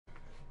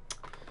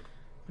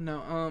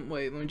No,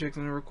 wait, let me check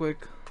something real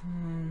quick.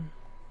 Am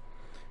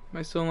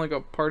I still in like a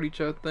party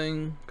chat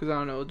thing? Because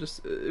I don't know,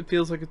 it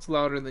feels like it's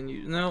louder than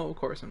you. No, of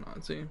course I'm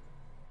not. See?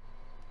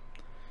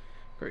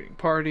 Creating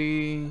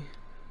party,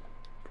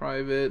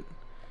 private,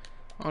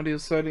 audio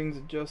settings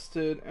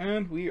adjusted,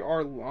 and we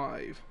are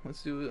live.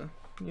 Let's do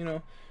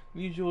a,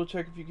 usual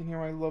check if you can hear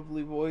my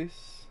lovely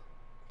voice.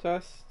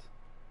 Test.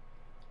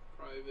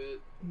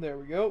 Private. There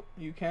we go.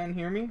 You can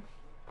hear me.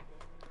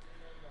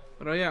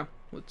 But yeah,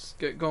 let's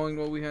get going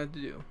what we had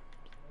to do.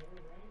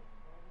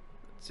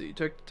 Let's see,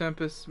 check the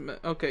Tempest.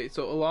 Okay,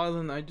 so a lot of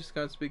them I just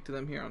gotta speak to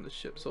them here on the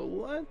ship. So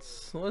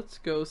let's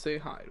go say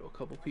hi to a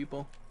couple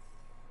people.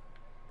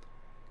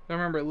 I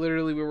remember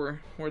literally we're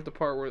at the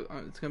part where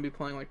it's gonna be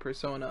playing like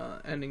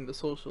Persona, ending the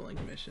social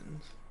link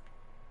missions.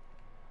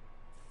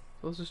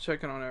 So let's just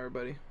check in on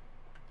everybody.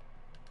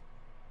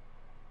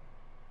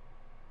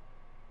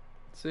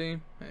 Let's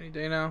see, any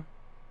day now.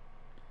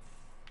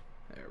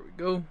 There we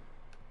go.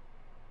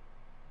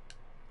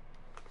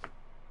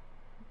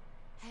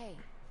 Hey,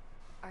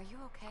 are you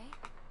okay?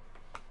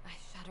 I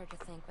shudder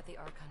to think what the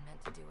Archon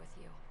meant to do with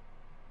you.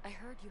 I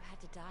heard you had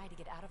to die to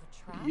get out of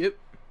a trap? Yep.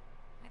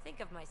 I think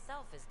of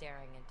myself as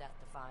daring and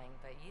death-defying,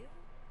 but you?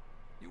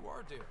 You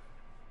are daring.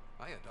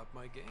 I had upped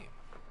my game.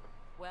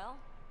 Well,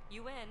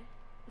 you win.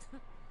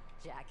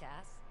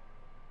 Jackass.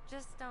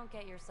 Just don't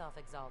get yourself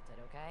exalted,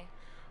 okay?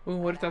 Well,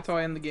 what if that's how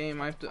I end the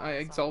game? I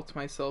exalt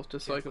myself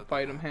just so I can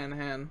fight him hand to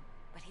hand.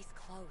 But he's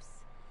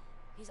close.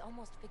 He's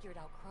almost figured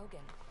out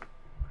Krogan.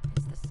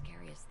 It's the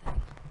scariest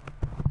thing.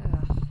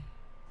 Ugh.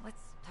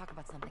 Let's talk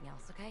about something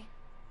else, okay?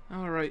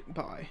 Alright,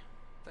 bye.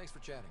 Thanks for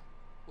chatting.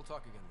 We'll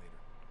talk again later.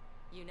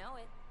 You know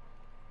it.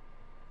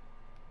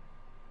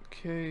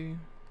 Okay.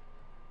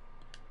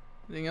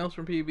 Anything else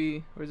from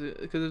PB? Or is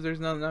it... Because if there's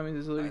nothing, that means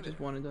it's literally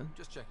just one and done.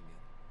 Just checking in.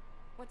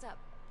 What's up?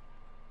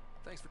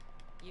 Thanks for...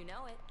 You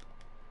know it.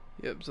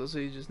 Yep, so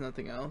see just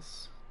nothing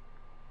else.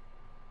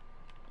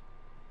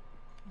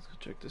 Let's go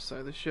check this side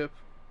of the ship.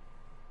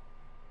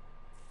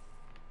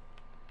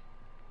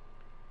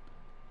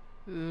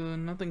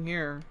 Nothing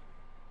here.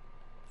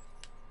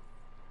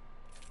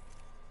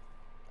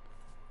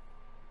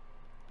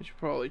 I should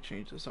probably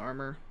change this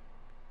armor.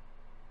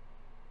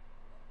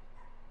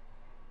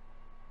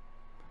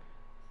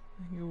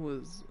 I think it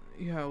was,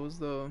 yeah, it was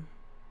the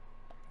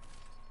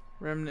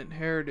Remnant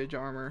Heritage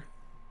armor.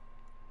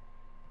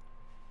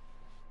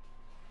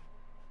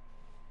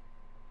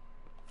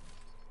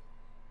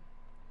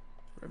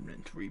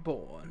 Remnant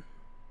Reborn.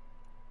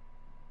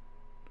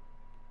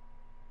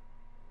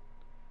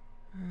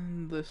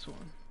 And this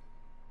one.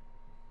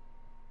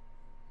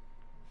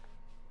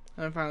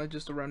 And finally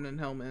just a Remnant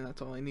helmet, and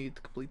that's all I need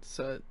to complete the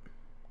set.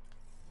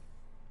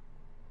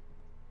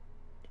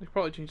 I could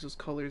probably change those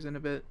colors in a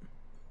bit.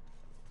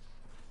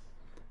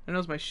 I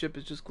notice my ship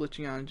is just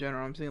glitching out in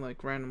general. I'm seeing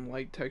like random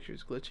light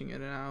textures glitching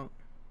in and out.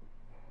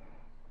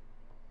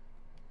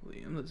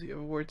 Liam, does he have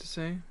a word to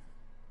say?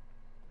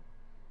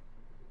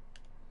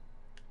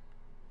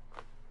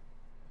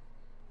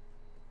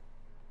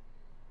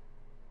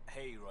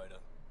 Hey, Ryder.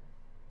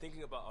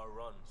 Thinking about our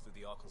run through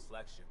the Archon's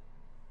flagship.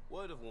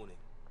 Word of warning.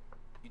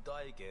 You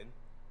die again,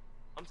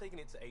 I'm taking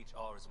it to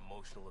HR as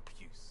emotional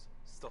abuse.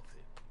 Stop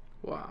it.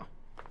 Wow.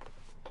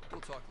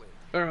 We'll talk later.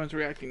 Everyone's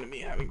reacting to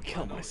me having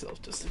killed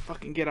myself just to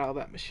fucking get out of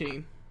that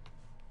machine.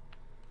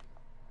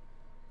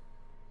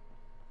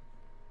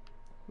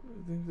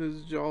 I think this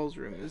is Jaw's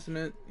room, isn't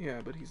it?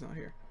 Yeah, but he's not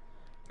here.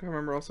 I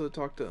remember also to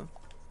talk to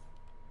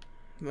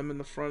them in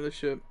the front of the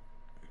ship.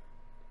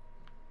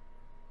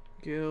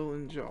 Gil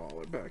and Jaw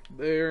are back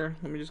there.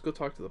 Let me just go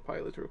talk to the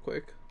pilots real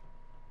quick.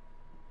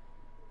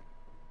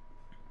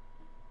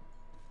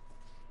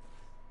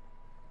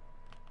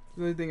 Is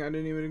there anything I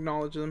didn't even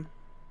acknowledge them?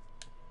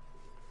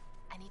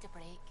 I need a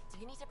break. Do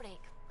you need a break?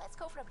 Let's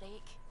go for a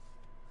break.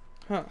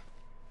 Huh.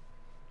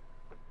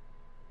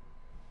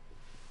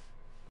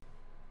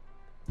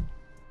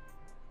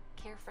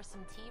 Care for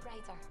some tea,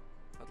 Ryder?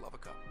 I'd love a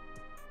cup.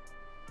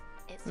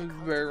 It's This a is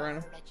very cultivar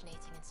random.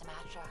 originating in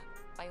Sumatra.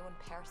 My own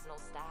personal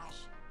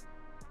stash.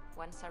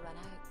 Once I run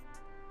out,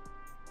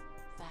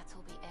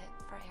 that'll be it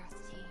for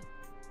Earth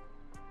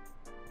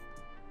tea.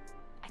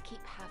 I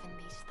keep having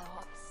these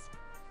thoughts.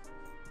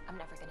 I'm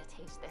never gonna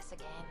taste this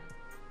again.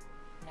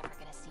 I'm never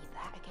gonna see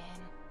that again.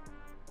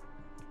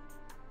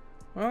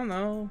 Well,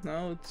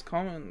 no, it's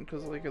common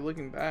because like you're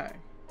looking back.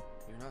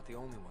 You're not the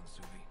only one,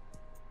 Suvi.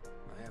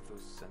 I have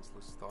those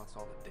senseless thoughts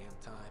all the damn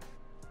time.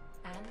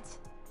 And?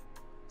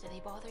 Do they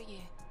bother you?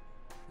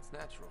 It's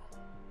natural.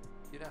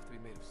 You'd have to be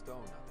made of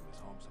stone not to miss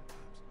home sometimes.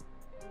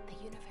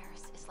 The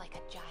universe is like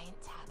a giant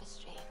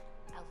tapestry.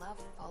 I love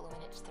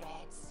following its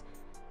threads,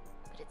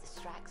 but it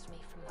distracts me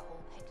from the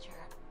whole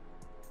picture.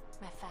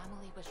 My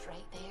family was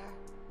right there,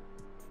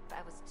 but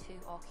I was too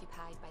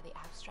occupied by the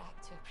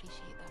abstract to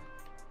appreciate them.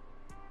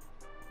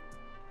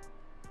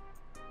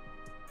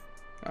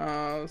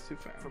 Let's do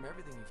fam. From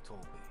everything you've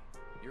told me,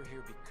 you're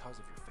here because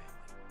of your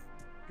family.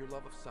 Your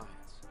love of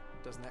science.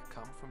 Doesn't that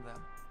come from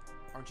them?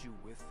 Aren't you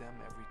with them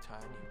every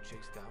time you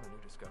chase down a new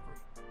discovery?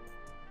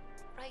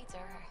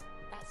 Ryder,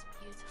 that's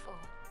beautiful.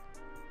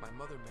 My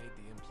mother made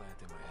the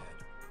implant in my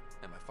head,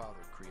 and my father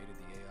created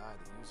the AI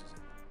that uses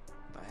it.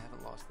 I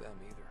haven't lost them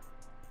either.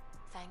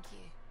 Thank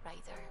you,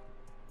 Ryder.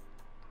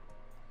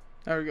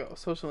 There we go.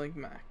 Social Link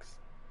Max.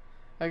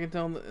 I can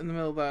tell in the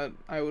middle of that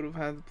I would have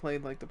had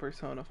played like the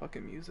Persona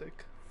fucking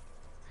music.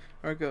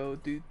 Or go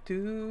do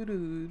do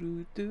do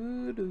do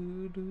do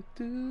do do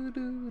do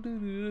do do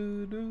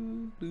do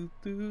do do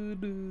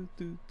do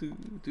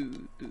do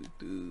do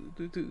do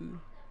do do.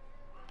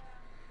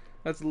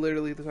 That's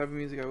literally the type of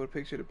music I would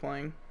picture it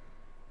playing.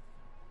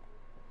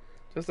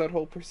 Just that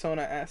whole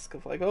Persona-esque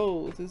of like,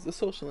 oh, this is the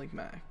Social Link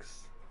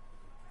Max.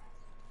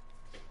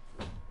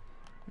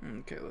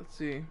 Okay, let's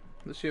see.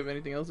 Does she have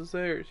anything else to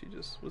say, or she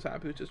just was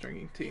happy with just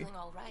drinking tea? Feeling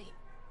all right?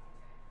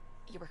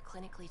 You were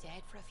clinically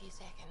dead for a few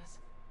seconds.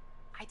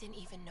 I didn't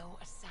even know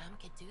a Sam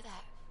could do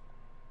that.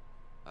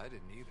 I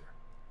didn't either.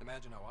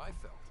 Imagine how I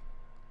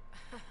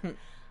felt.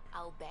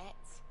 I'll bet.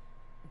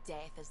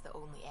 Death is the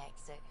only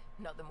exit,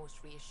 not the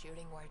most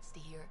reassuring words to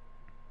hear.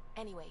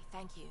 Anyway,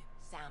 thank you,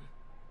 Sam,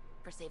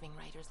 for saving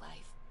Ryder's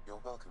life. You're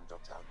welcome,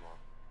 Dr. Admiral.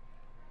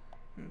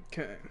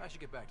 Okay. I should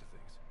get back to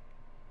things.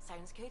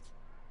 Sounds good.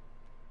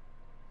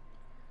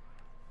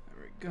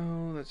 There we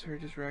go. That's her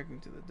just reacting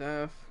to the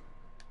death.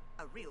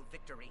 A real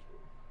victory.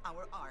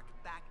 Our arc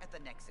back at the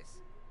Nexus.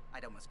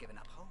 I'd almost given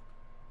up hope.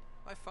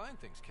 I find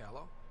things,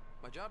 Callow.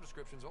 My job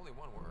description's only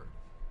one word.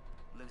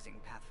 Losing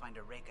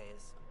Pathfinder Reka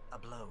is a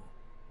blow.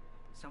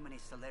 So many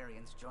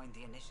Solarians joined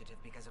the initiative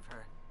because of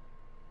her.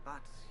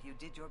 But you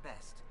did your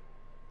best.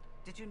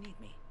 Did you need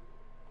me?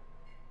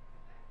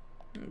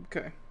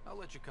 Okay. I'll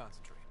let you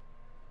concentrate.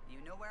 You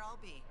know where I'll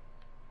be.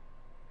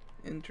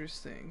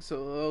 Interesting. So,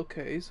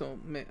 okay, so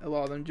a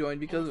lot of them joined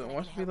because of it.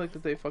 Watch me like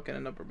that they fucking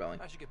end up rebelling.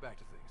 I should get back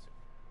to things.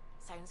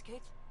 Sounds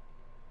good.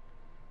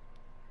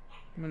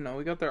 No,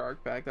 we got their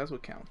arc back. That's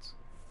what counts.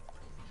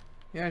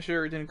 Yeah,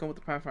 sure, it didn't come with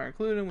the Pathfinder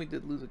included, and we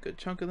did lose a good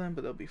chunk of them,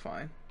 but they'll be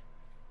fine.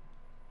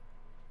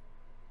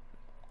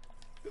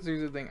 Because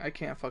here's the thing, I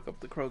can't fuck up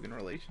the Krogan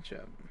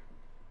relationship.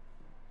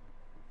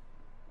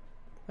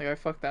 Like, I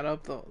fucked that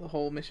up, the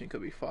whole mission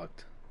could be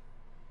fucked.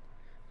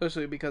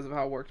 Especially because of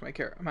how worked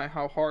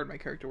how hard my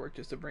character worked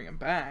just to bring him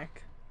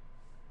back.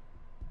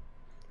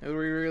 It would be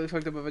really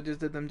fucked up if I just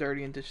did them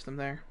dirty and ditched them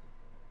there.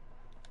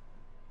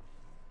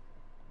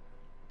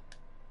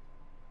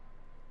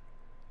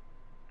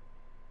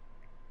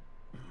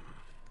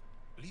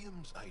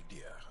 Liam's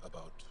idea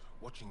about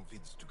watching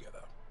vids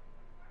together.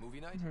 Movie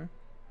night?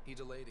 He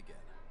delayed again,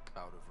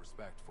 out of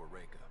respect for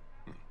Reka.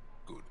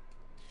 Good.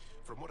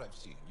 From what I've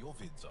seen, your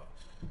vids are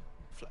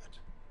flat.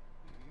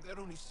 They're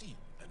only seen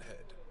and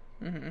heard.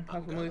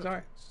 How familiar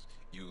are?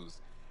 Use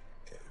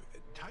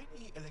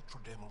tiny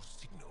electrodermal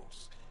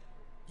signals.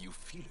 You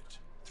feel it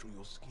through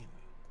your skin.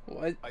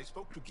 What? I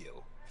spoke to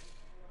Gil.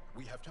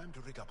 We have time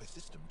to rig up a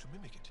system to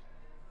mimic it,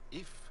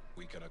 if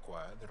we can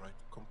acquire the right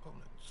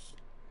components.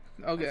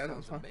 Okay, that that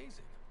sounds sounds fun.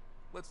 amazing.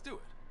 Let's do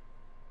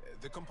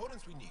it. The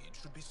components we need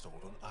should be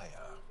sold on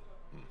Aya.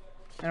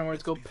 And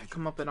let's go pick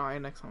them up at Aya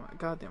next time.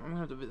 Goddamn, I'm gonna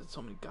have to visit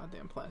so many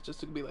goddamn planets just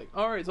to be like,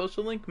 alright,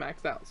 Social Link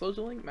maxed out,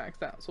 Social Link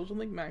maxed out, Social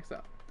Link maxed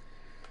out.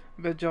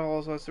 I bet Joel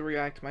also has to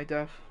react to my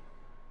death.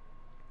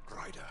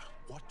 Ryder,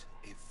 what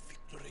a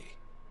victory.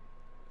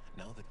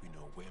 Now that we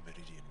know where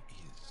Meridian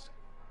is,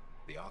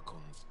 the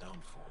Archon's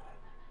downfall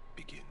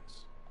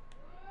begins.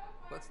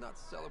 Let's not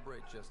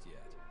celebrate just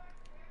yet.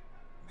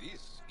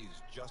 This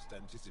is just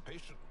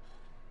anticipation.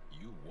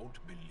 You won't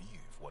believe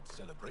what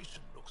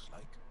celebration looks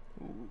like.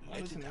 Ooh, Let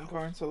that was an it out.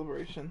 Incarn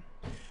celebration.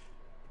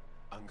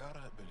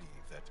 Angara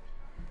believe that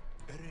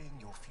burying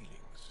your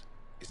feelings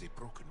is a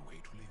broken way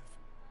to live.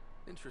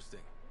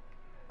 Interesting.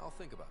 I'll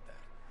think about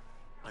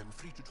that. I'm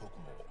free to talk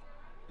more,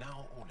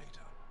 now or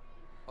later.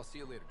 I'll see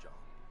you later, John.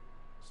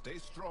 Stay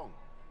strong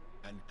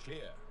and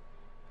clear.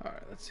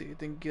 Alright, let's see. You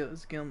think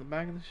is Gil on the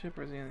back of the ship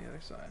or is he on the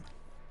other side?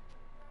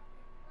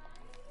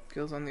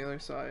 Gil's on the other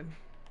side.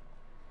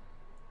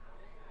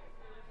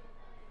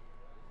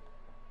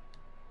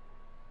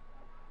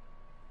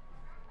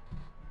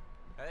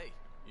 Hey,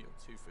 you're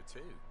 2 for 2.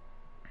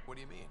 What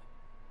do you mean?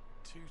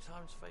 2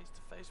 times face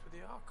to face with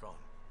the Archon.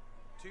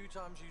 2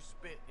 times you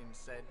spit in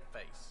said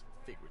face.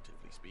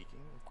 Figuratively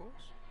speaking, of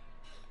course.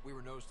 We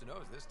were nose to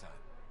nose this time.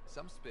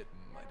 Some spit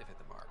might have hit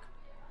the mark.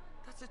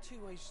 That's a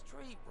 2-way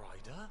street,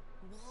 Ryder.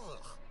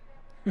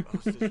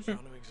 Bastards trying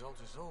to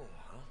exalt us all,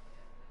 huh?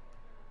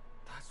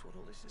 That's what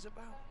all this is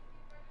about?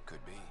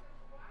 Could be.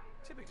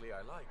 Typically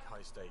I like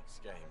high-stakes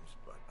games,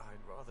 but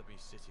I'd rather be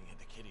sitting at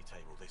the kiddie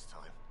table this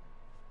time.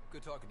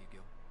 Good talking to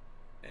you,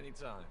 Gil.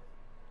 Anytime.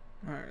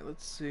 Alright,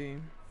 let's see.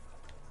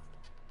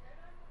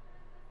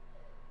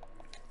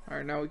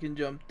 Alright, now we can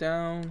jump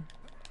down.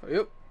 Oh,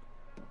 yep.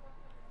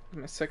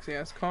 My sexy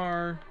ass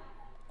car.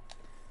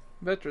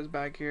 Vetra's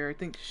back here. I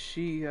think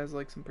she has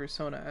like some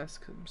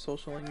Persona-esque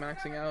social link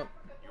maxing out.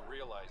 You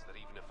realize that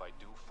even if I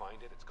do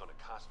find it, it's gonna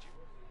cost you.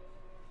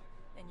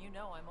 And you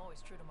know I'm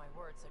always true to my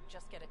word, so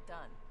just get it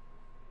done.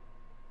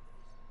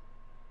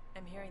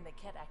 I'm hearing the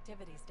Ket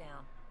activity's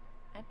down.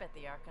 I bet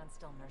the Archon's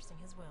still nursing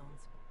his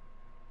wounds.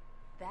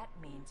 That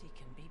means he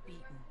can be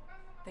beaten.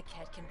 The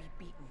Kett can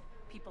be beaten.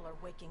 People are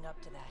waking up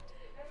to that.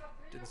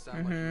 Didn't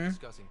sound like you were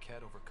discussing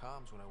Cat over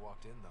comms when I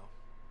walked in, though.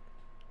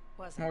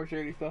 Wasn't. More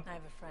shady stuff. I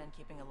have a friend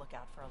keeping a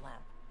lookout for a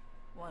lamp.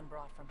 One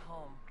brought from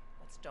home,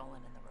 but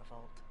stolen in the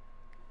revolt.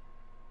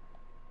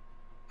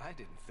 I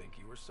didn't think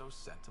you were so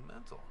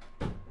sentimental.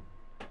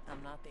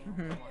 I'm not the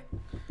only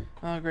one.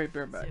 Oh, great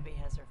bareback. Sibby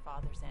has her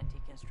father's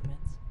antique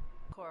instruments,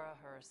 Cora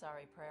her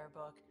Asari prayer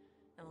book,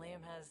 and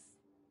Liam has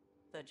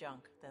the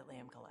junk that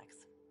Liam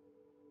collects.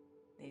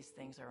 These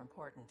things are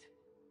important.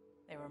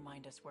 They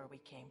remind us where we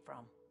came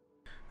from.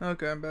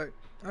 Okay, I'm back.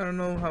 I don't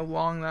know how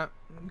long that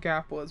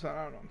gap was, but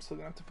I don't know. I'm still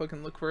gonna have to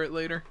fucking look for it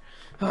later.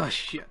 Oh,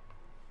 shit.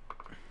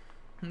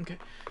 Okay.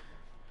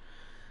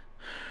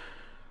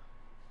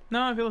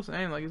 No, I feel the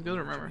same. Like, it's good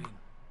to remember.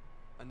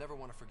 I never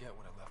want to forget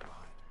what I left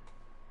behind.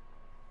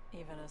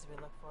 Even as we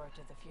look forward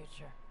to the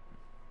future.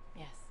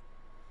 Yes.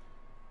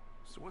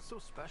 So what's so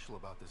special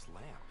about this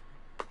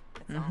lamp?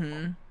 It's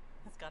awful.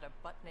 It's got a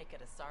butt-naked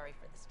Asari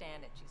for the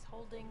stand, and she's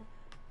holding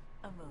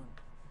a moon.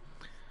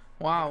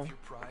 Wow. One of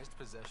your prized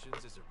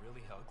possessions is a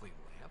really ugly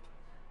lamp?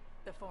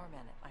 The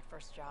foreman at my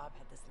first job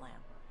had this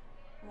lamp.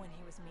 When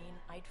he was mean,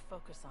 I'd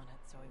focus on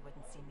it so he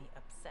wouldn't see me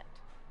upset.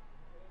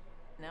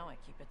 Now I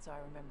keep it so I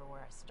remember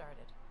where I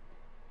started.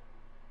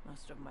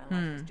 Most of my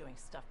life was doing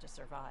stuff to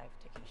survive,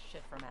 taking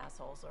shit from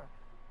assholes or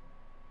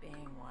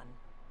being one.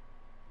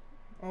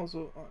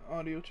 Also,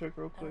 audio check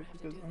real I don't quick have to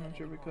because do I'm that not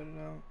sure if we cut it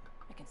anymore. out.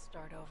 I can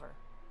start over.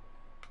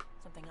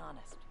 Something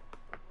honest.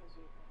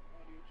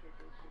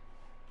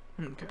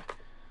 Okay.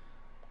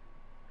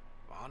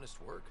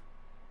 Honest work?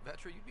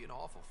 Vetra, you'd be an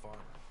awful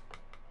farmer.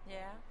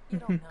 Yeah? You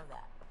don't know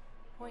that.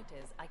 Point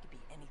is, I could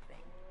be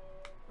anything.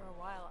 For a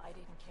while, I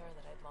didn't care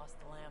that I'd lost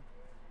the lamp.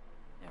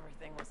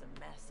 Everything was a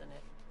mess and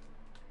it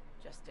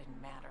just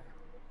didn't matter.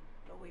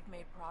 But we've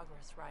made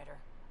progress, Ryder.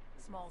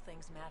 Small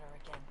things matter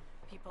again.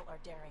 People are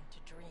daring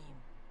to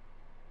dream.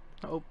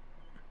 Oh.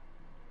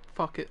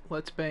 Fuck it.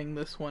 Let's bang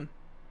this one.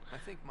 I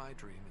think my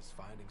dream is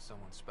finding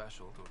someone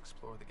special to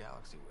explore the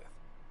galaxy with.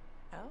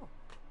 Oh.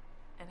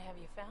 And have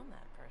you found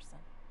that person?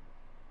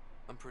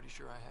 I'm pretty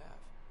sure I have.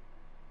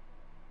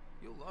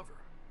 You'll love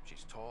her.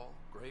 She's tall,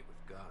 great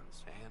with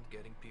guns, and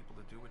getting people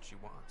to do what she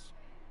wants.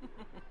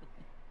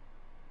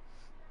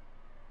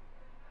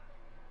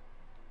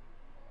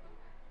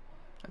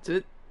 That's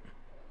it?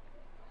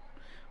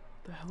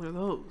 What the hell are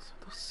those?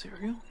 Are those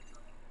cereal?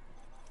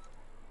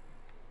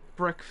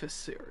 Breakfast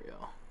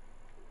cereal.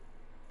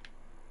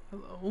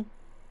 Hello?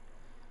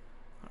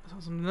 I saw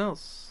something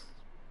else.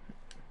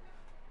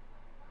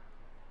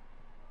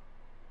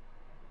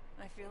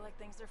 I feel like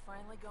things are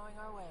finally going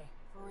our way.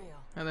 For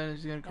real. And then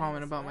he's gonna Now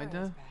comment the about my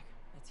Solarian's death. back.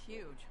 It's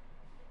huge.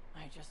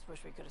 I just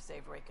wish we could have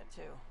saved Reika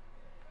too.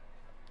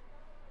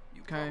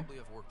 You Okay. probably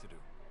have work to do.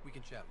 We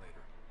can chat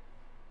later.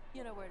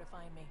 You know where to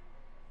find me.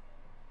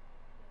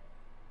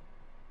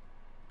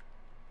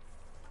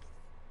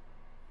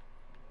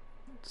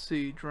 Let's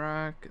see,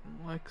 Drac and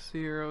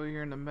Lexi are over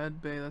here in the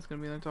med bay. That's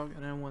gonna be their talk,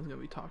 and then one's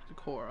gonna be talking to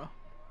Cora.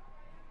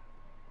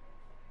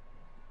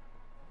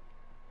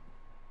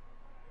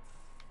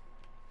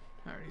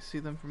 I already see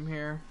them from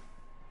here.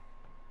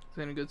 It's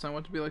ain't a good sign.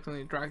 What to be like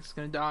something Drac's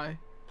gonna die.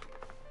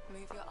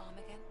 Move your arm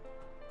again.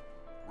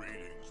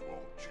 Readings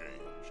won't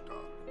change,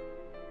 Doc.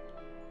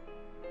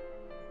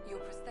 Your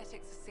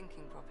prosthetics are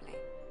syncing properly.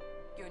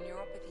 Your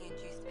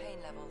neuropathy-induced pain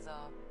levels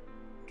are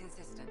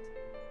consistent.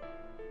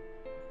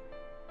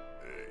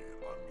 Hey,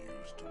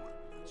 I'm used to it.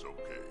 It's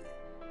okay.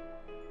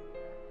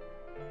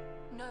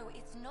 No,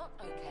 it's not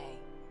okay.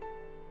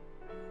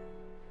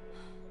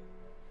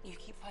 You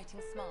keep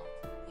fighting smart,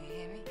 you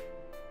hear me?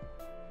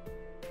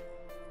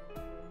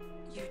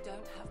 You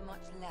don't have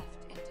much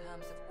left in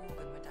terms of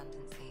organ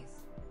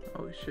redundancies.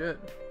 Oh shit.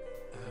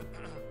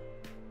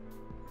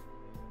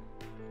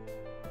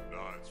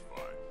 Nah, it's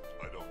fine.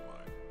 I don't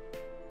mind.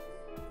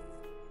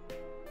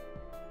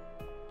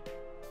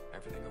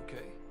 Everything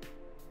okay?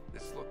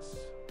 This looks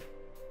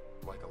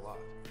like a lot.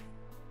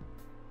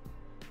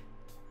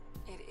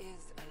 It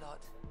is a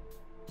lot.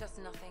 Just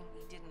nothing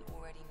he didn't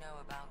already know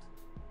about.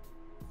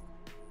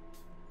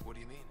 What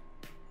do you mean?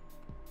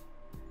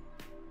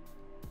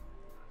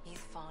 He's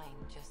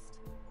fine, just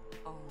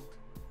old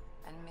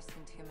and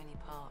missing too many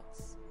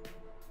parts.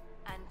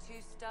 And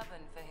too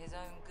stubborn for his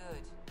own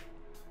good.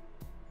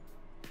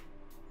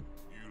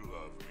 You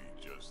love me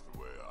just the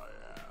way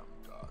I am,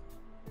 Doc.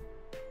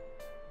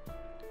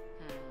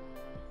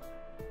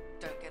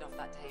 Don't get off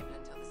that table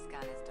until the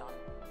scan is done.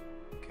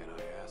 Can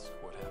I ask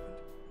what happened?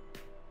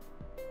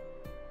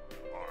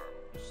 Arm,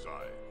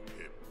 side,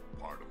 hip,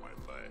 part of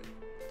my leg.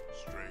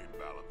 Strain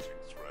balancing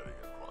threading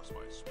across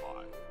my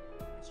spine.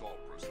 It's all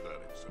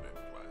prosthetics and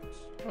implants.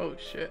 Oh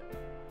shit.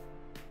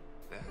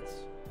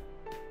 That's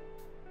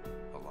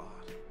a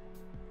lot.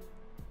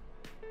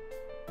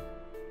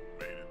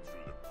 Made it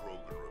through the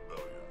Krogan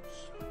rebellions.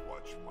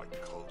 Watched my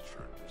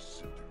culture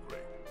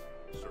disintegrate.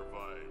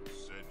 Survived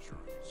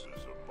centuries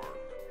as a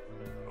merc.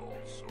 And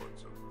all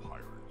sorts of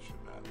pirate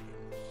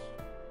shenanigans.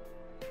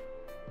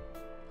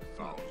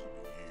 1,000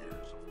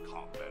 years of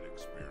combat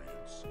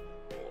experience.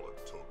 All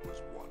it took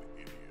was one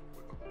idiot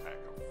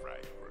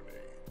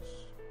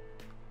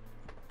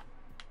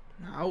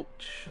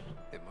Ouch.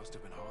 It must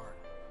have been hard.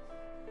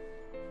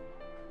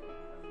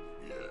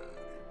 Yeah,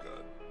 it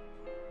got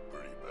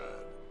pretty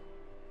bad.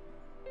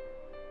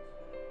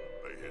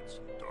 I hit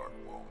some dark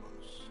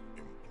moments.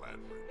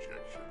 Implant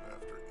rejection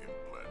after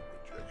implant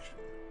rejection.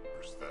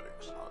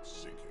 Prosthetics not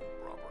syncing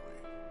properly.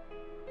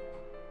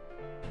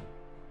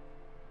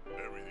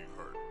 Everything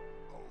hurt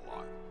a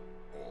lot,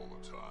 all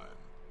the time.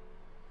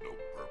 No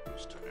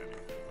purpose to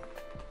anything.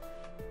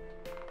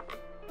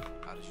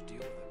 How did you deal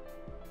with it?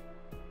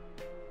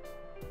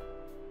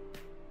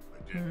 I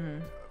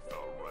didn't. I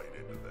fell right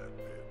into that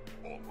pit,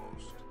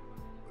 almost.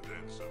 But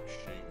then some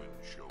shaman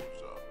shows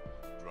up,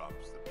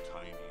 drops the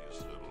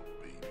tiniest little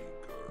baby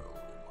girl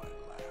in my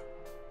lap.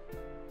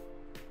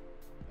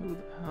 Who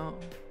the hell?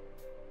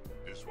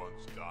 This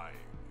one's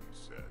dying, he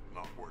said.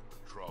 Not worth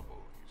the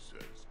trouble, he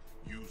says.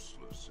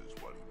 Useless is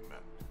what he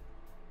meant.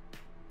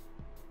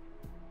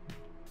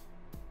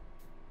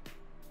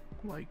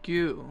 Like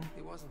you.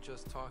 He wasn't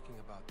just talking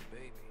about the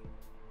baby.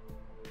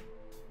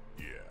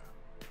 Yeah,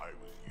 I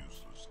was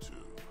useless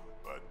too,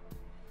 but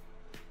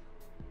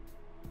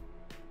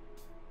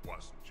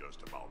wasn't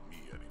just about me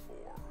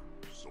anymore,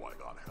 so I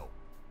got help.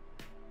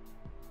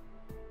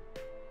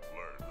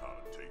 Learned how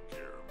to take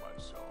care of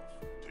myself,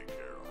 take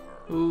care of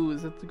her. Ooh,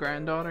 is that the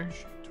granddaughter?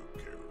 She took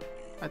care of me.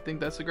 I think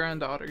that's the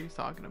granddaughter he's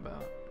talking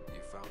about.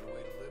 You found a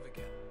way to live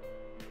again.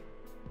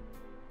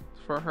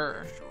 For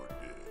her. Sure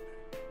did.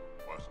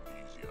 Wasn't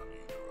easy on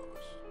either of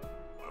us.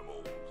 I'm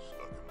old,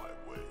 stuck in my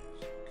ways.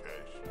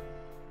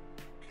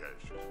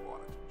 Cash just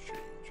wanted to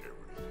change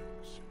everything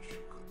since she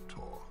could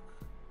talk.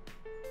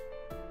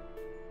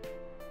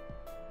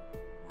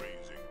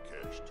 Raising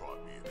Cash taught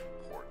me an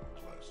important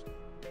lesson.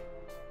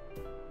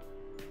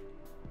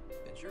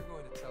 And you're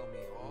going to tell me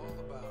all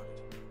about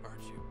it,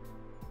 aren't you?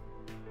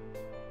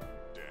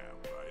 Damn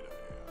right I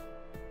am.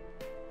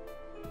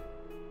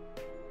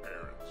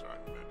 Parents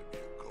aren't meant to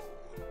be a goal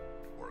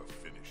or a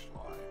finish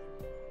line.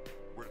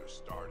 We're the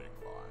starting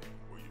line.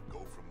 Where you go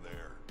from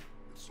there,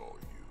 it's all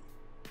you.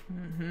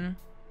 Mm-hmm.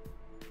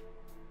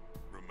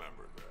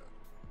 Remember that.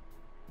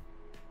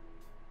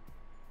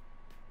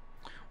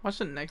 Watch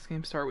the next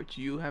game start with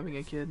you having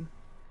a kid.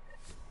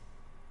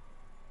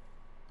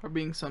 Or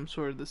being some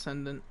sort of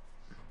descendant.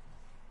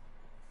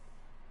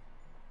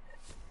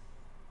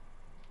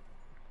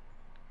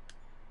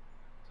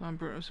 So I'm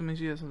assuming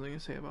she has something to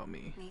say about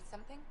me. Need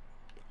something?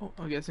 Oh,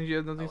 I'm guessing she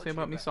has nothing I'll to say let you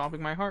about me back.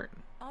 stopping my heart.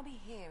 I'll be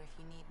here if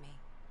you need me.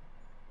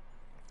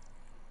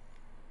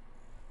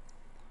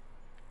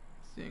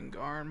 Seeing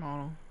Garn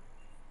model.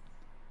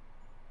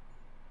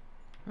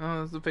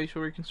 Oh, that's the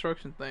facial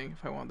reconstruction thing.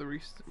 If I want to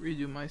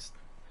redo my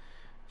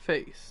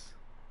face.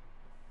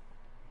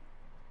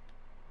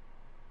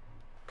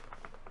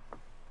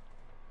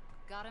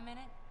 Got a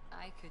minute?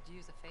 I could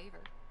use a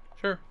favor.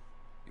 Sure.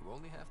 You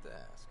only have to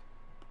ask.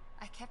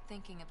 I kept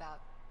thinking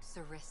about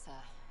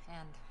Sarissa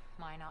and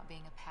my not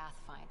being a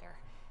pathfinder.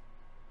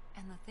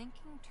 And the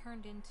thinking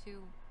turned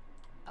into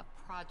a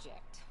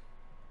project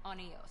on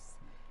Eos.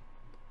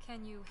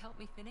 Can you help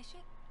me finish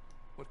it?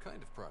 What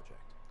kind of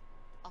project?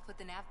 I'll put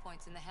the nav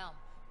points in the helm.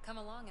 Come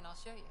along and I'll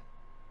show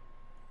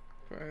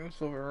you. Alright,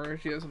 so for her,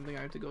 she has something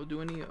I have to go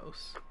do in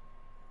EOS.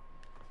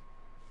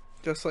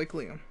 Just like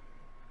Liam.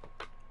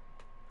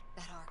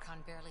 That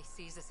Archon barely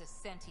sees us as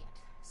sentient.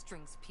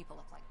 Strings people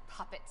up like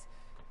puppets.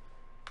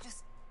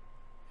 Just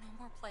no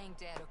more playing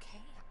dead,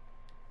 okay?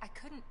 I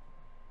couldn't...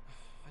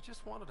 I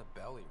just wanted a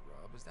belly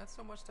rub. Is that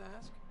so much to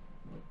ask?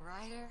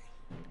 Ryder,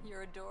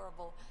 you're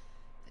adorable.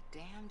 But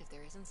damned if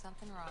there isn't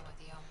something wrong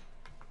with you.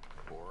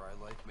 Or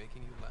I like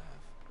making you laugh.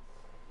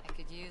 I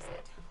could use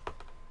it.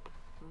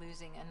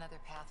 Losing another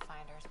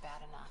Pathfinder's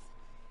bad enough.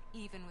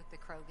 Even with the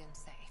Krogan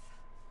safe.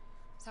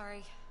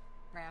 Sorry,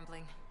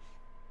 rambling.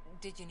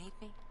 Did you need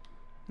me?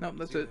 Nope,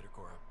 that's See you it. later,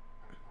 Cora.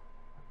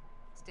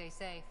 Stay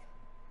safe.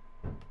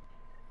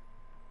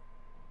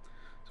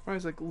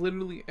 Surprised, like,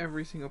 literally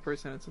every single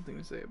person had something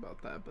to say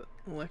about that, but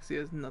Alexia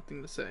has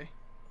nothing to say.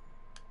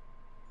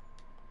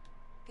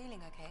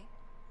 Feeling okay?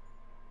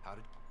 How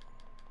did...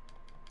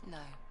 No.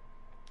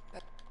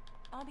 But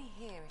I'll be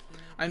here if you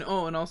need I me.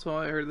 know, and also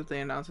I heard that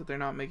they announced that they're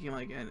not making,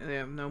 like, and they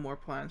have no more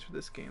plans for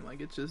this game.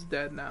 Like, it's just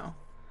dead now.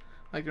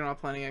 Like, they're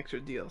not planning extra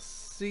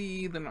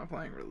DLC, they're not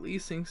planning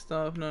releasing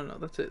stuff. No,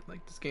 that's it.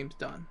 Like, this game's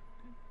done.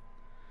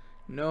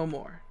 No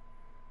more.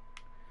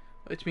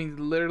 Which means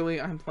literally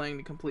I'm playing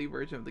the complete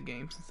version of the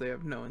game since they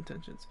have no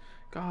intentions.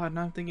 God,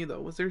 now I'm thinking though,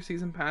 was there a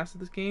season pass of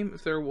this game?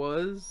 If there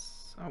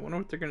was, I wonder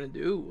what they're gonna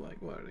do. Like,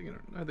 what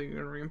are they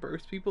gonna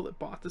reimburse people that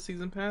bought the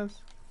season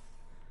pass?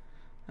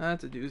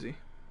 That's a doozy.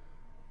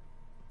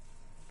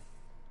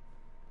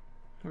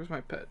 Where's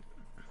my pet?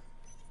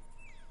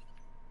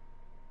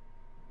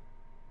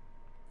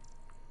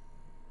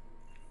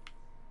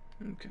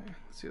 Okay,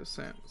 let's see what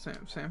Sam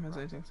has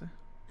anything to say.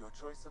 Your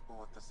choice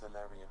aboard the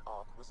Solarian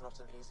Ark was not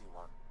an easy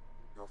one.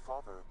 Your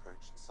father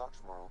approached such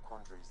moral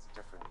quandaries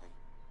differently.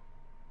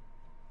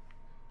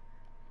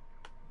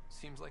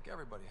 Seems like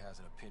everybody has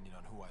an opinion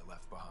on who I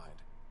left behind.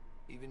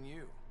 Even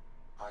you.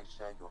 I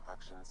share your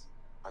actions.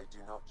 I do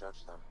not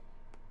judge them.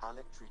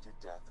 Alec treated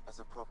death as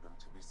a problem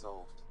to be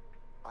solved.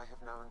 I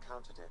have now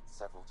encountered it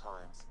several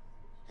times.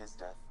 His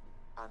death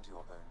and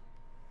your own.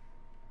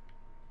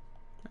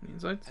 Any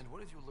insights? And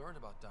what have you learned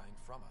about dying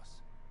from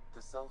us?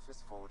 The self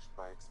is forged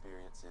by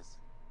experiences.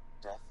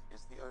 Death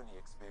is the only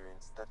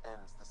experience that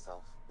ends the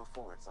self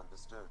before it's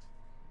understood.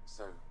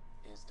 So,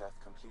 is death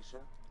completion?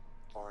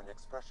 Or an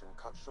expression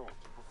cut short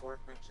before it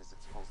reaches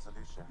its full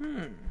solution?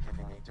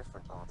 Giving a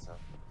different answer.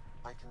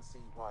 I can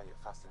see why it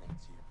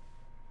fascinates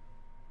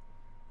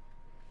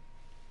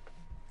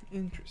you.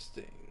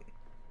 Interesting.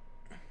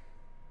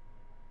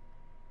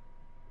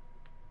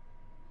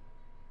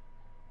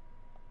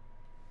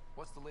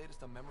 What's the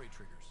latest on memory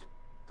triggers?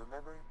 The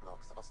memory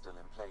blocks are still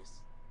in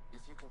place.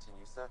 If you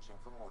continue searching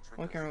for more triggers...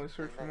 Well, I can't really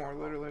search for more. I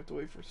literally have to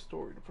wait for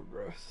story to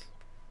progress.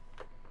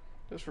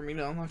 Just for me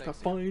to unlock the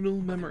final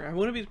memory. I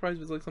wouldn't be surprised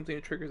if it's like something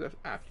that triggers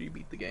after you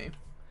beat the game.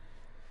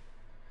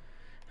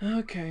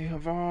 Okay,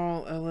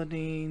 Haval,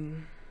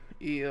 Eladine,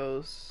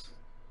 Eos.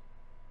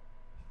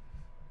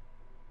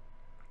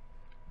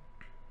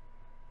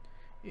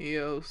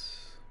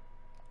 Eos.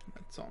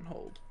 That's on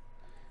hold.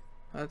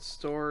 That's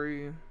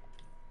story.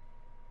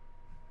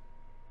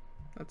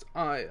 That's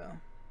Aya.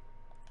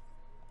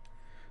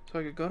 So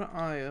I could go to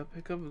Aya,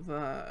 pick up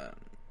that.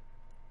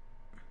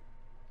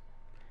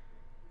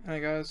 And I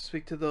gotta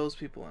speak to those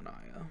people in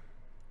Aya.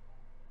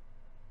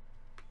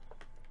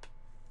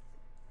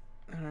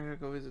 And I gotta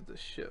go visit the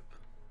ship.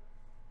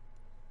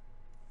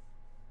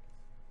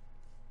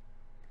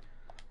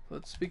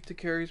 Let's speak to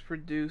Carrie's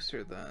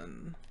producer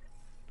then.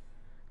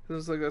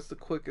 Because like that's the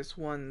quickest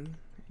one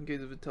in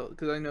case of it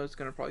because I know it's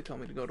gonna probably tell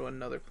me to go to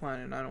another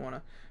planet and I don't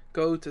wanna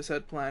go to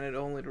said planet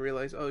only to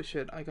realize, oh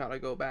shit, I gotta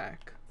go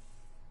back.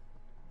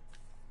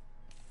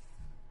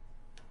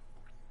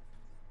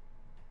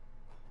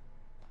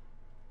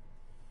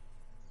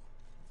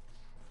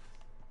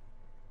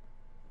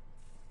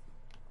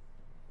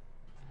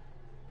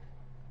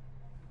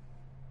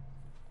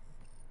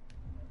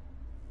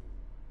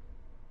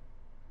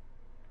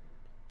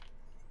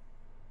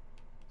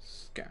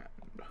 Scanned.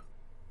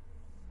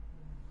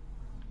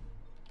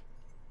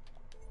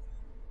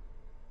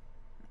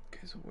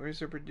 Okay, so where's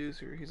the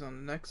producer? He's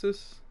on the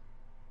Nexus.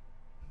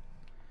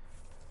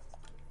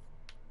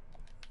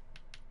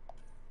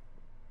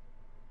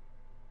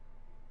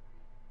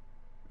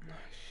 Oh,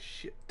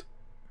 shit.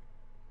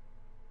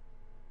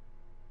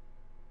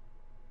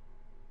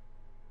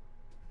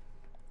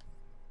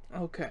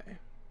 Okay.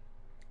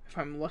 If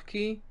I'm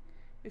lucky,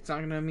 it's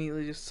not gonna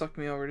immediately just suck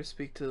me over to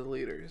speak to the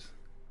leaders.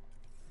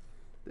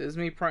 This is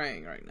me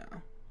praying right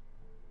now.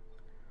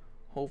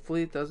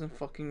 Hopefully it doesn't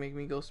fucking make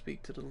me go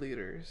speak to the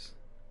leaders.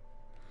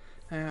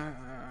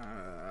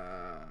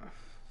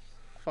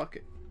 Fuck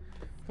it.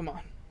 Come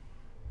on.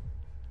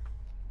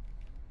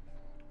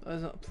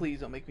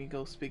 Please don't make me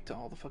go speak to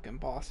all the fucking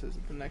bosses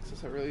at the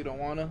Nexus. I really don't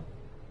wanna.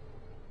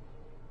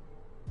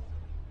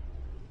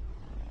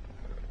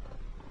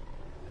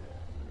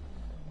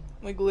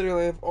 Like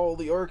literally I have all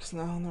the arcs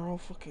now and they're all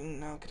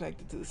fucking now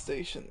connected to the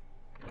station.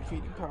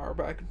 Feeding power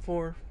back and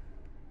forth.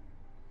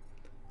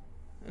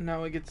 And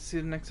now I get to see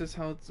the Nexus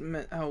how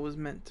it was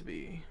meant to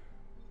be.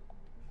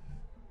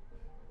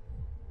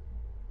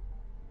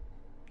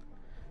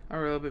 I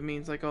really hope it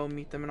means like, oh,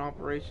 meet them in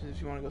operations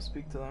if you want to go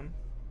speak to them.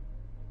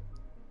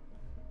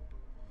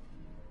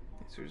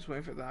 So we're just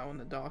waiting for that one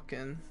to dock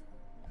in.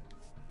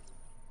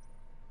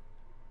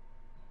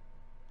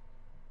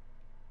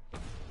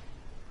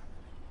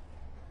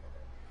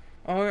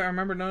 Oh, I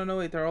remember. No,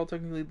 wait. They're all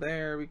technically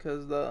there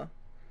because the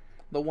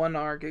one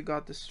arc it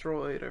got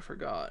destroyed. I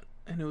forgot,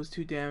 and it was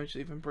too damaged to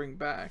even bring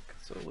back.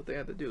 So what they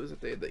had to do is that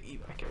they had to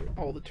evacuate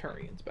all the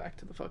Turians back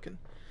to the fucking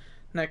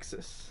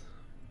Nexus.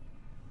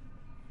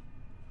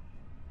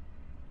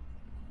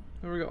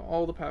 There we go.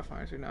 All the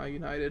Pathfinders are now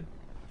united.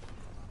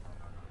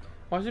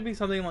 Why should it be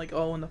something like,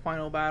 oh, in the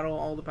final battle,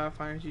 all the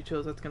Pathfinders you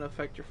chose, that's gonna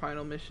affect your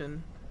final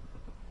mission?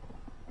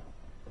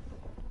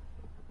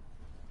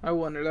 I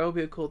wonder, that would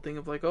be a cool thing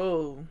of like,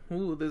 oh,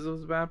 ooh, this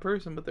was a bad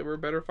person, but they were a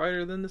better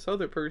fighter than this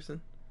other person.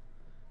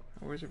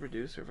 Where's the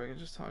producer, if I can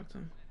just talk to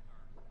him?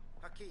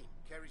 Hakeem,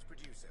 Kerry's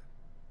producer.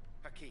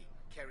 Hakeem,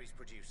 Kerry's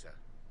producer.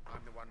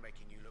 I'm the one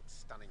making you look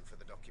stunning for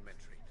the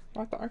documentary.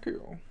 Oh, thank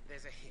you.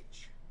 There's a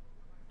hitch.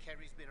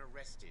 Kerry's been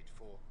arrested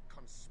for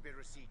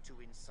conspiracy to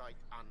incite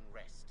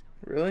unrest.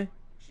 Really?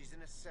 She's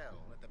in a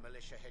cell at the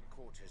militia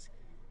headquarters.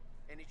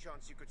 Any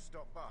chance you could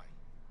stop by?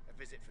 A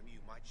visit from you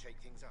might shake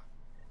things up.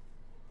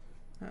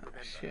 Oh,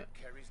 Remember, shit.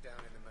 Kerry's down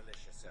in the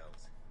militia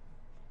cells.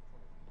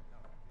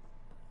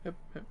 Yep.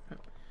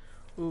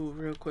 Ooh,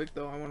 real quick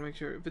though, I want to make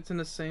sure if it's in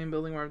the same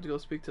building where I have to go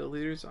speak to the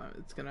leaders,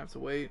 it's gonna have to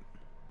wait.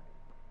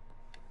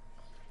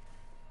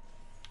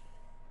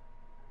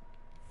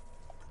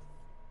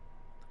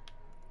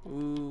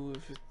 Ooh,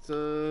 if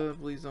it's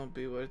please don't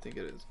be what I think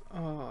it is.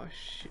 Oh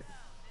shit.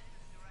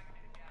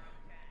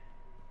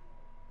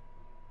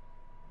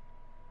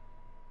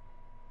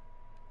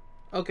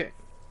 Okay.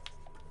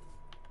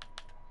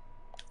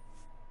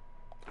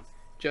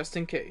 Just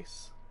in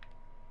case.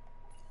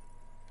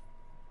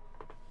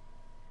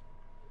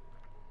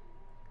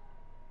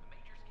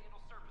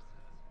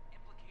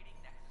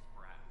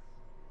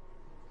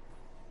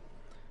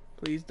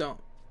 Please don't.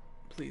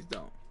 Please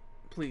don't.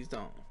 Please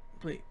don't.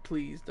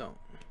 Please don't.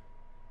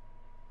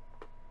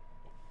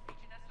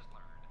 HNS has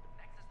learned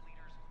Nexus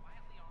leaders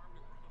quietly armed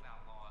a group of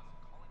outlaws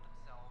calling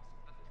themselves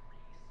the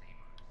Three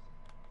Sabers.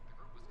 The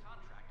group was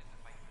contracted to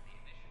fight for the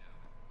Initiative,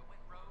 but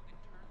went rogue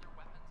and turned their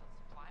weapons on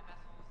supply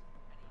vessels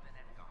and even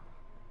Edgarra.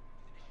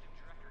 Initiative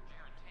Director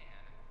Jaren Tan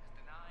has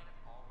denied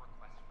all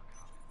requests for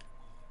comment.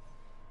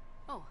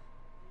 Oh,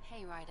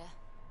 hey, Ryder.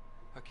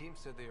 Hakim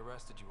said they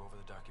arrested you over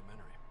the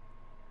documentary.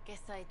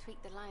 Guess I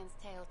tweaked the lion's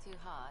tail too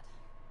hard.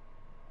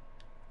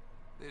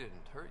 They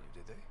didn't hurt you,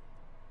 did they?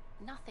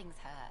 Nothing's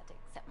hurt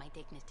except my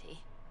dignity.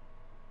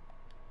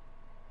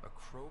 A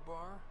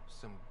crowbar,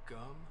 some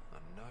gum, a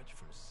nudge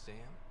from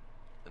Sam,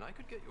 and I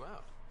could get you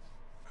out.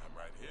 I'm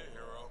right here,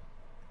 hero.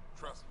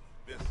 Trust me,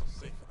 this is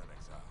safer than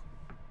exile.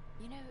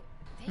 You know,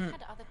 they've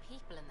had other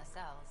people in the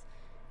cells.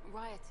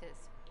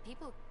 Rioters,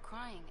 people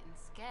crying and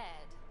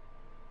scared.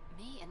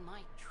 Me and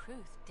my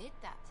truth did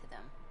that to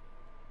them.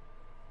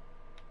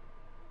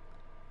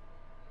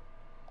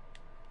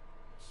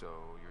 So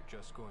you're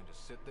just going to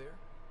sit there?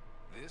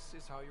 This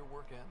is how your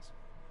work ends?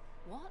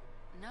 What?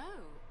 No.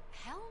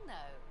 Hell no.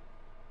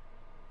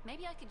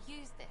 Maybe I could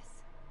use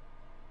this.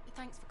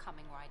 Thanks for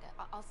coming, Ryder.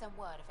 I'll send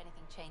word if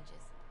anything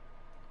changes.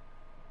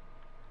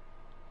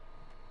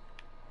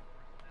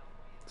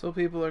 So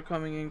people are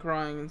coming in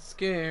crying and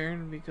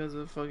scared because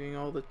of fucking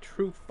all the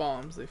truth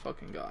bombs they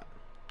fucking got.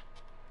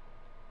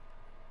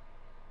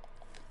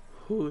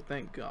 Ooh,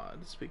 thank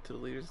God. Speak to the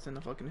leaders. It's in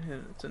a fucking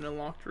hit. It's in a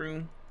locked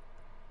room.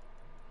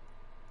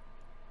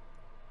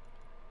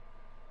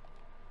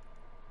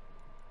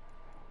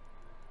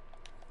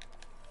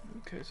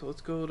 Okay, so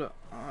let's go to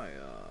Aya.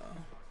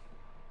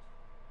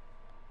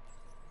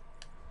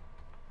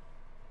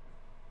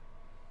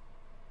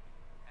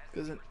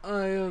 Because in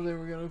Aya, then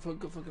we're gonna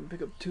fucking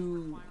pick up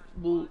two.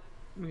 Well,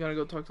 we gotta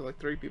go talk to like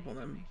 3 people and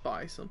then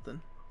buy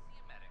something.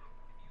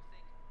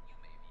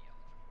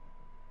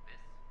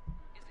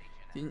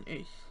 In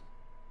Ace.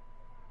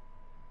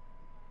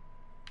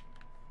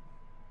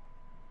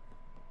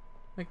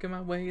 Making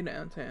my way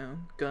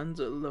downtown. Guns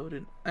are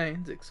loaded.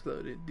 Irons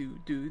exploded. Do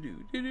do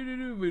do do do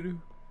do do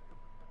do.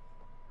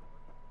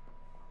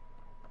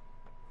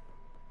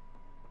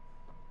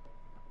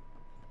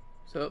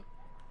 What's up?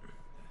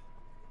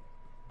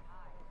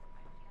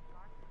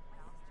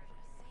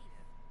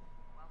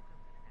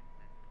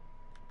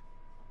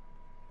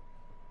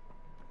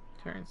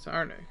 Terrence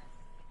Sarnick.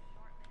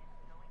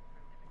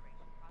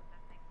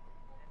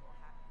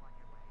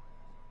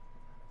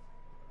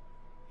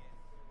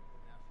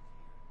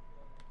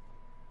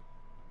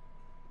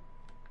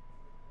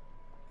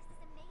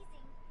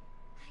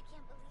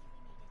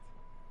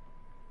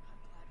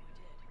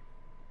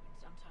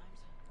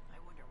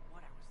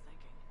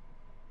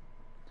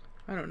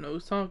 I don't know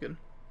who's talking.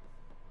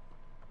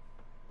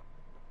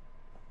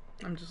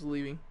 I'm just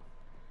leaving.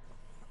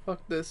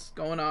 Fuck this.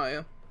 Going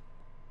Aya.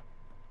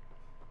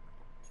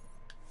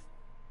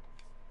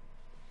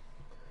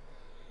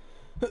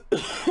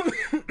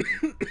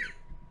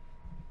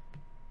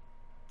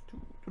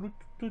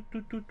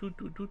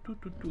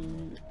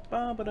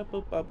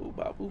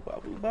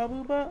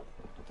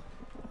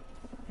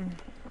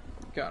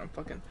 God, I'm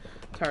fucking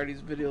tired of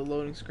these video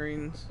loading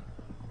screens.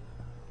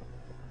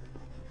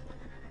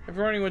 If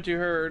you're wondering what you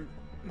heard,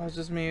 that's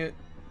just me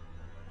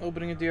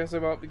opening a DS I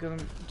bought because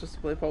I'm just to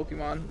play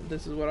Pokemon.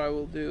 This is what I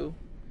will do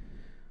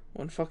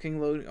when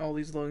fucking all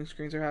these loading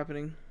screens are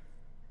happening.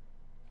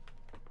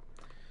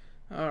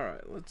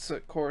 Alright, let's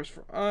set course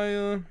for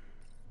Aya.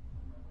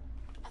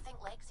 I think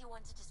Lexi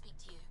wanted to speak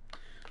to you.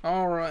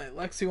 Alright,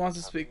 Lexi wants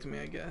to speak to me,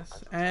 I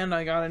guess. And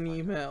I got an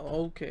email.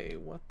 Okay,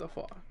 what the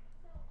fuck?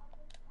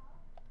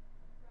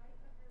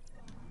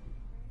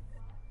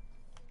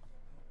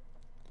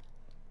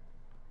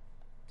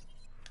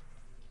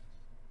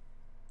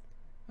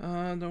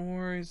 Don't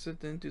worry, sit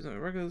didn't do something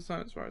regular this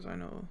time, as far as I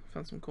know.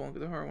 Found some cool and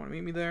good heart, want to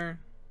meet me there.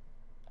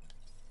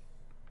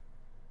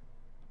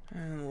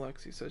 And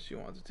Lexi says she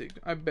wants to take.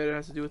 I bet it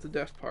has to do with the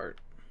deaf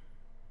part.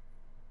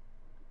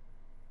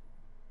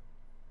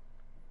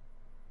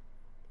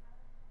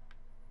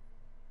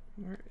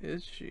 Where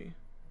is she?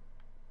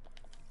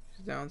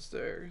 She's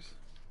downstairs.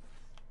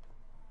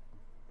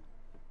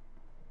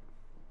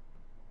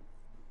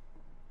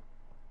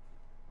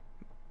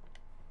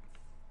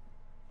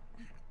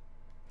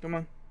 Come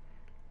on.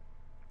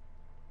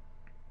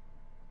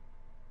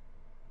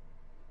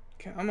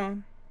 Come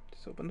on.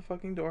 Just open the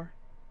fucking door.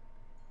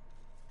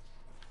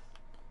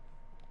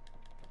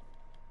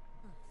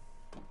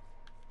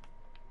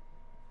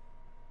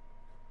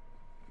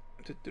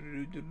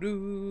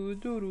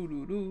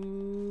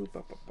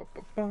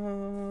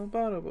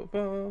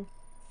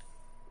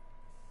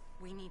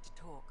 We need to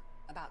talk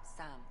about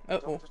Sam.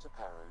 Dr.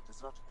 Taparo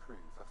does not approve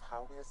of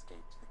how we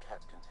escaped the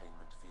Cat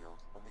containment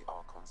field on the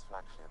Archon's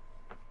flagship.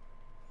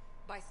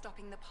 By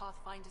stopping the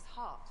Pathfinder's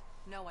heart.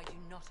 No, I do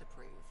not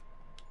approve.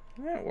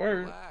 That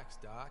worked. Relax,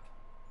 Doc.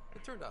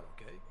 It turned out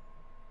okay.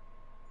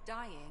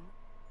 Dying,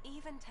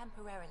 even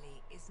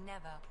temporarily, is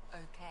never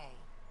okay.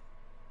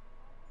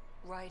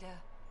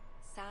 Ryder,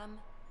 Sam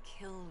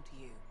killed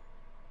you.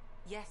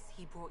 Yes,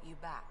 he brought you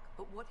back,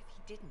 but what if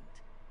he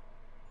didn't?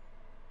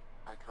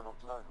 I cannot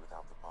learn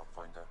without the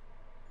Pathfinder.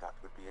 That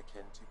would be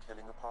akin to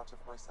killing a part of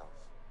myself.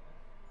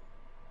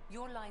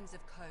 Your lines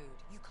of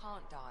code, you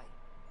can't die.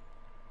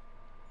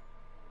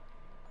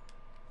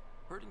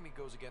 Hurting me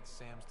goes against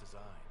Sam's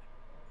design.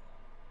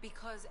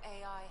 Because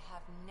AI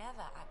have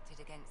never acted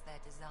against their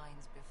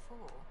designs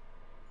before.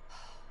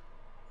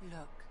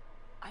 Look,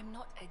 I'm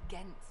not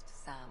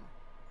against Sam.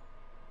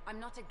 I'm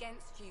not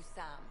against you,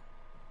 Sam.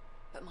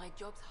 But my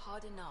job's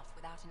hard enough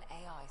without an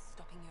AI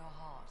stopping your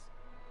heart.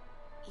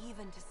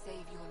 Even to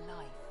save your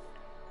life.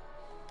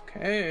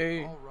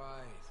 Okay. All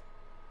right.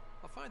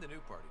 I'll find a new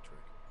party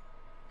trick.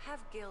 Have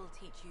Gil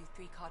teach you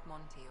 3-card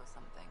Monty or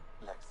something.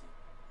 Lexi,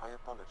 I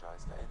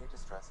apologize for any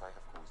distress I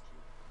have caused you.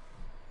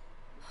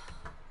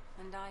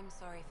 And I'm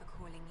sorry for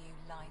calling you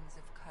lines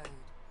of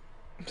code.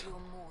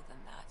 You're more than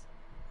that.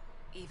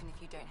 Even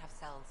if you don't have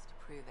cells to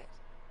prove it.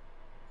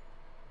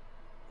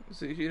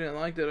 See, she didn't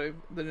like that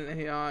an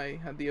AI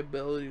had the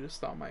ability to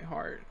stop my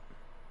heart.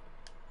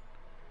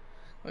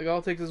 Like, all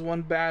it takes is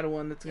one bad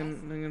one that's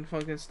gonna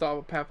fucking stop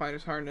a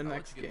Pathfinder's heart in the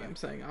next game,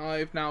 saying,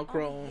 I've now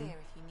grown. I'll be here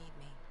if you need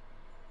me.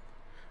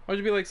 Or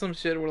it'd be like some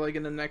shit where, like,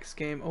 in the next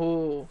game,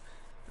 oh,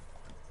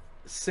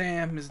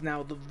 Sam is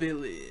now the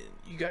villain.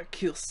 You gotta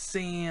kill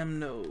Sam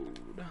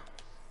Node.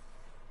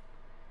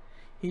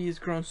 He has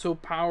grown so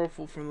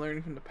powerful from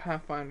learning from the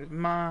Pathfinder's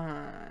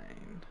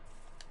mind.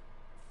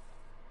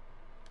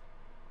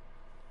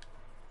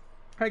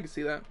 I can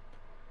see that.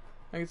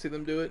 I can see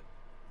them do it.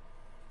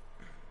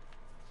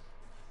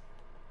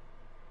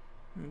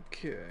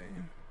 Okay.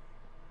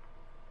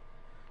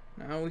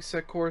 Now we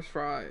set course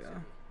for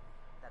Aya.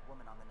 That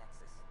woman on the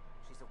Nexus,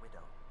 she's a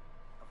widow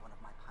of one of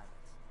my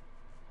pilots.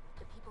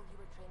 The people you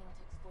were training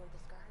to explore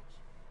the Scourge?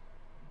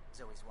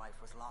 Zoe's wife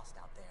was lost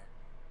out there.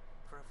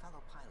 For a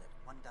fellow pilot,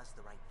 one does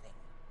the right thing.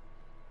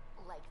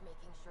 Like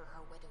making sure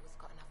her widow's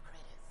got enough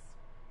credits.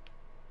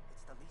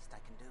 It's the least I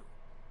can do.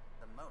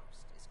 The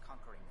most is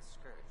conquering the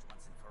Scourge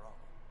once and for all.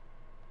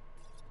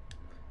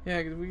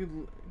 Yeah, cause we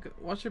could.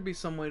 Watch there be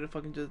some way to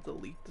fucking just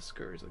delete the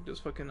Scourge, like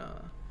just fucking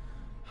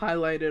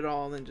highlight it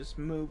all and then just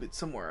move it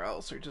somewhere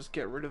else, or just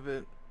get rid of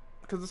it.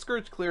 Because the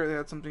Scourge clearly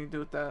had something to do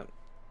with that,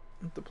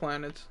 with the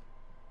planet.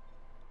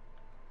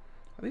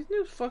 Are these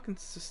new fucking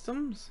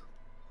systems?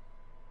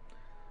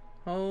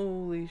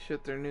 Holy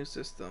shit, they're new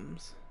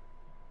systems.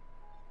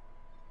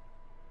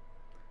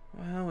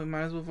 Well, we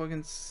might as well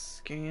fucking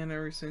scan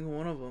every single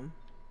one of them.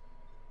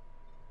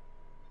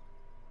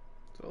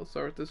 So I'll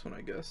start with this one,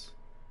 I guess.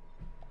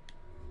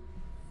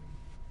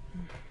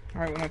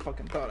 Alright, when I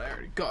fucking thought I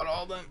already got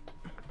all them.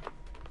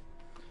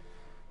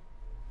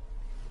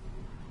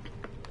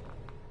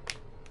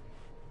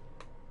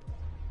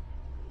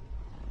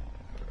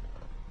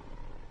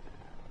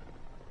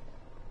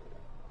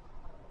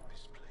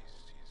 This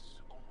place is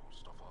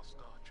almost off our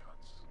star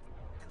charts.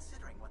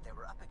 Considering what they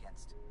were up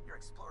against, your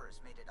explorers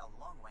made it a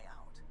long way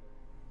out.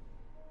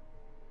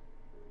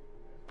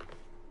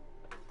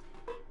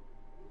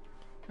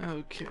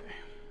 Okay.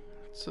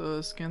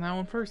 Let's scan that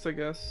one first, I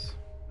guess.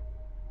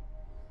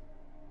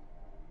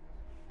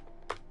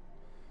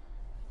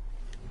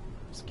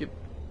 Skip.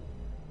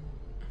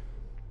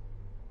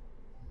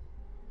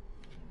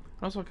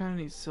 Also, I kind of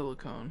need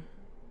silicone.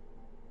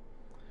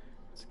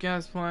 It's a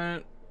gas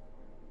planet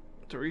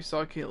to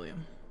restock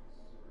helium.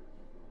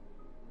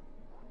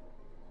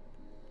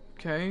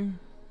 Okay.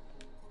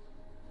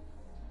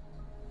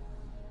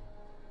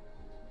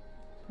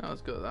 Now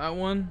let's go to that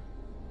one.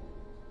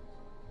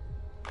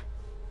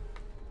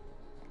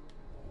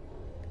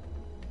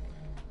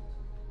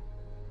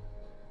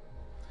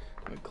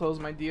 I'm gonna close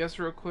my DS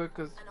real quick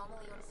because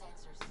Anomaly on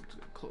sensors. I'm just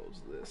gonna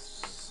close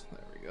this.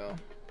 There we go.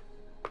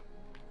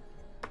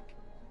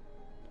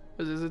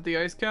 Is it the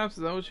ice caps?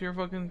 Is that what you're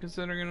fucking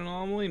considering an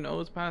anomaly? No,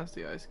 it's past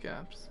the ice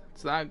caps.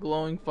 It's that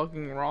glowing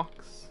fucking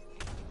rocks.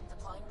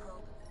 Deploying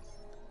probe.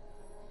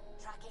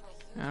 Tracking a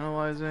huge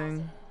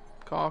Analyzing.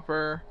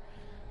 Copper.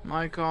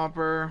 My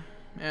copper.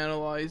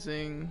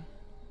 Analyzing.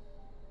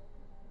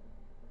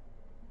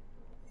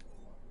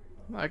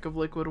 Lack of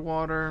liquid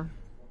water.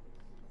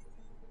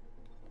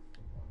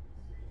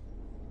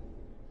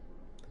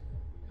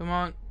 Come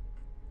on.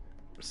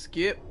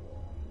 Skip.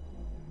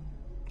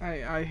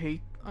 I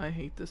hate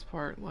this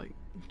part, like,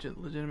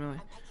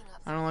 legitimately.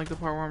 I don't like the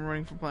part where I'm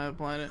running from planet to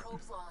planet.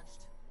 Probe's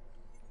launched.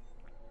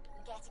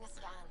 Getting a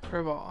scan.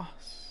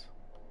 Crevasse.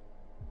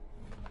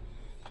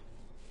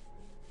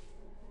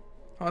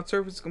 Hot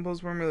surface is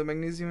composed primarily of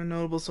magnesium and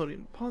notable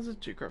sodium deposits.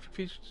 Geographic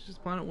features of this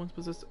planet once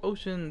possessed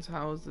oceans.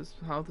 How this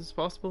is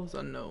possible is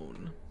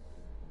unknown.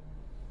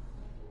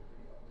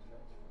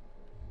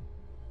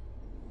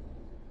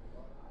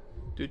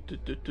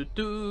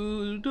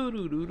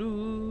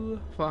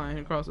 Flying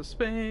across the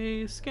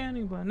space,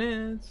 scanning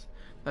planets.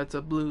 That's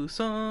a blue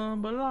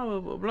sun, blah blah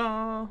blah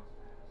blah.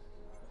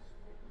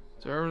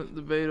 So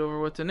debate over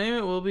what to name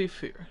it will be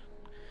fear.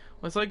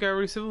 What's like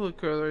gravity, civil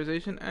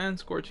colorization, and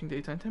scorching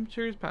daytime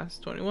temperatures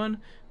past 21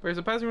 bears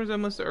a passing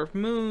resemblance to Earth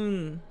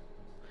Moon.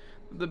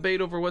 The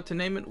debate over what to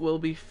name it will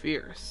be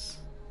fierce.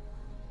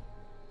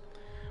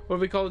 What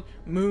do we call it?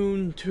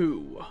 Moon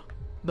 2.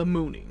 The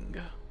Mooning.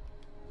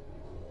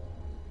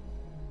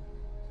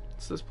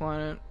 It's this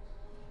planet.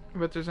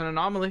 But there's an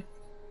anomaly.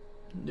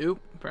 Nope,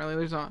 apparently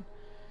there's not.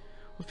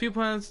 With few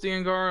planets the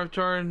Angara have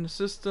charted in the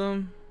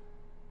system,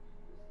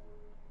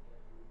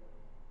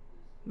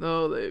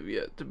 though they've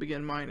yet to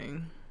begin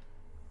mining.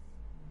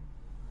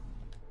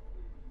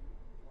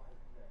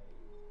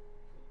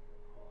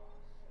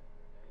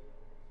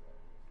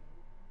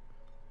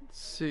 Let's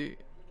see.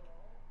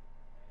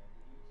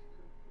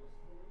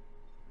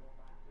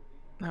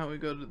 Now we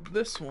go to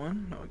this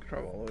one. Now we can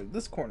travel all the way to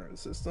this corner of the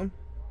system.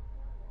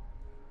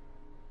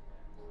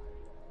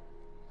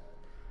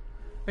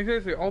 Like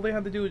seriously, all they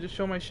had to do was just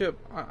show my ship.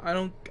 I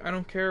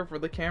don't care for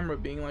the camera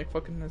being like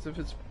fucking as if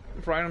it's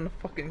right on the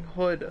fucking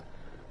hood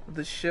of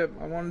the ship.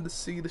 I wanted to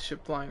see the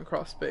ship flying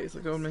across space.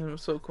 Like, oh man, it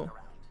was so cool.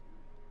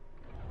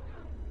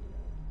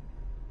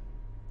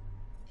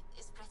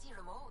 It's pretty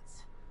remote.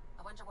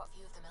 I wonder what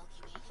view of the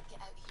Milky Way you'd get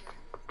out here.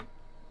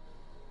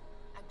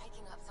 I'm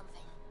picking up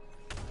something.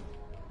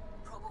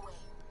 Probe away.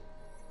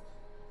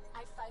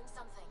 I found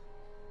something.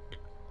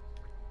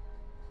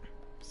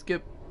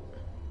 Skip.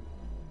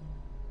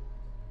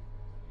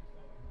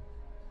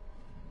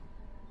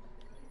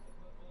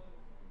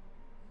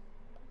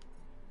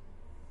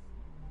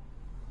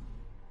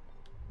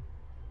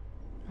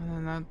 And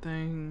then that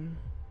thing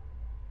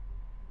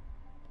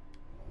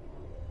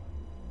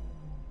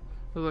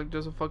looks like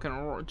just a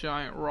fucking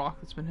giant rock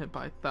that's been hit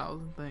by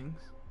 1,000 things.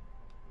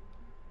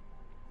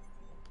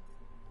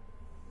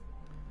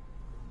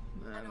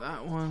 And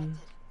that one.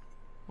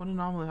 What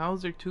anomaly? How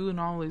is there 2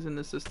 anomalies in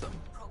the system?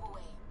 Probe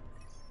away.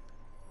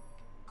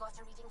 Got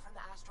a reading from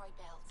the asteroid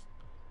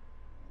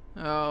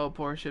belt. Oh,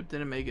 poor ship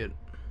didn't make it.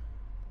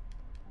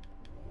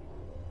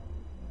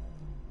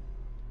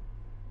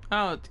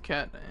 Oh, it's a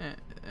cat.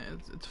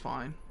 It's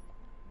fine.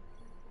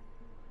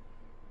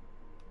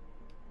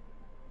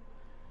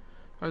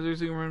 Are there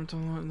random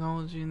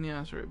technology in the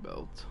asteroid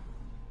belt?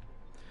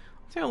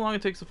 Let's see how long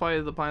it takes to fly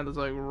to the planet that's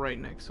like right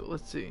next to it.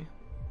 Let's see.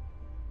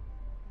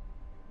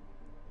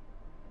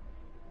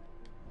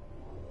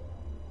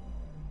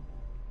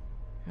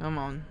 Come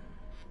on.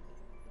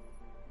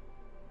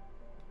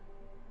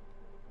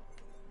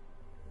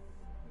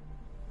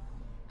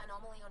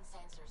 Anomaly on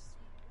sensors.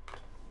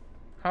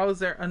 How is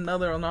there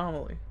another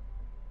anomaly?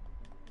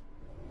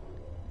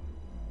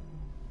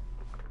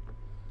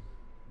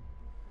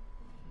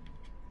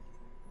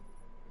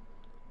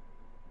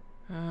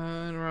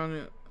 And around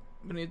it,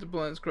 beneath the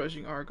planet's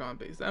crushing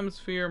argon-based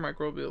atmosphere,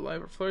 microbial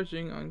life are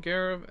flourishing on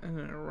Garov and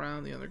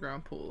around the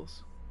underground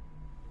pools.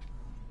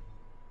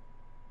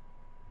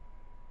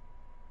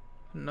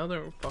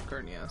 Another fucker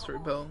in the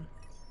asteroid belt.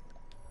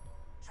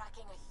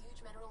 Tracking a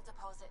huge mineral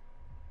deposit.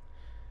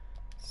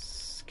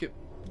 Skip.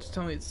 Just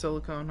tell me it's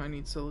silicone. I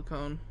need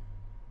silicone.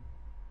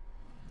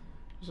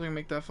 Just so I can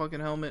make that fucking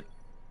helmet.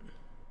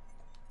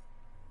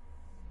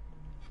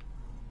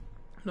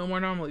 No more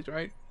anomalies,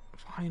 right?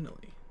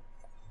 Finally.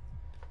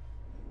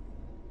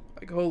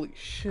 Like, holy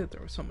shit, there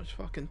were so much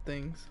fucking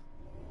things.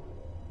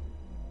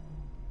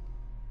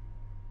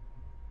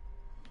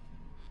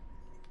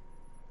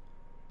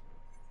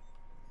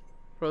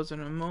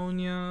 Frozen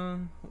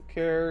ammonia. Who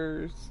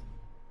cares?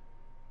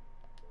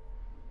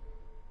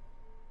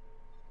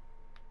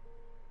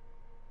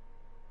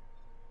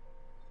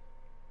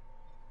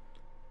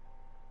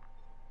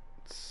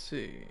 Let's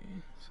see.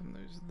 So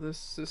there's this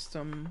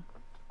system.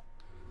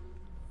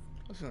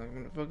 I'm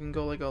gonna fucking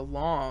go like a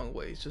long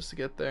ways just to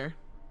get there.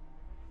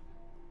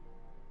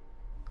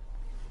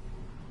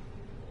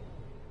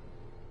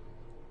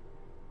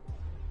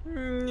 They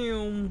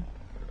named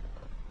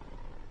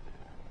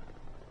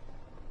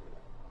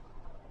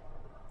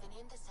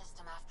the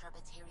system after a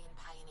Batarian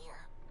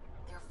pioneer,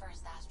 their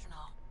first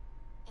astronaut.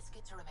 It's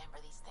good to remember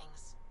these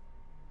things.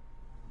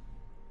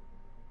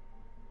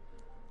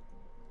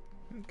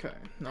 Okay,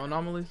 no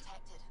anomalies.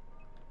 Detected.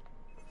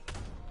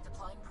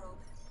 Deploying probe.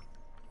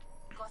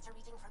 Got a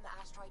reading from the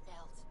asteroid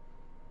belt.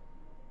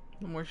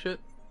 No more shit.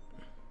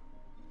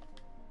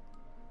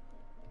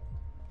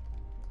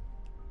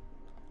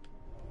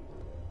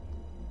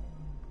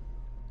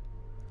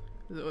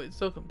 Oh, it's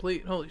still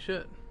complete. Holy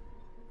shit.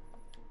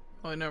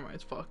 Oh, never mind.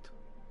 It's fucked.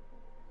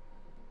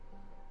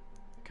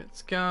 Okay,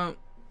 scout.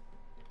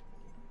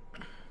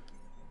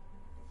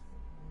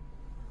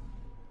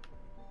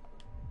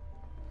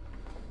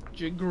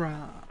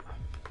 Jigra.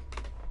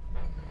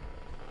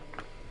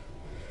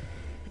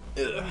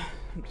 Ugh.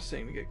 I'm just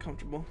saying to get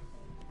comfortable.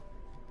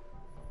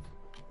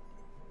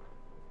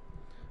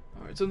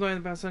 Alright, sometime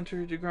in the past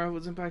century, Jigra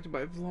was impacted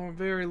by a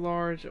very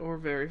large or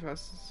very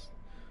fast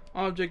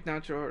object,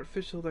 natural or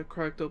artificial, that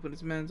cracked open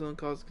its mantle and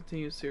caused a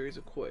continuous series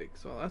of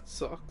quakes. Well, that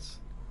sucks.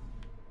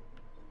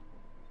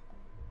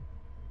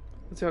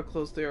 Let's see how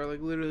close they are,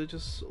 like literally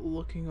just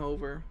looking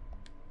over.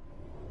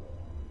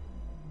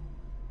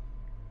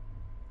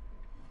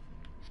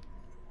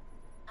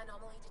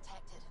 Anomaly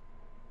detected.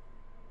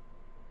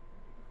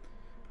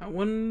 I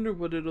wonder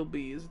what it'll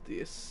be. Is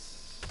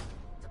this?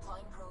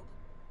 Deploying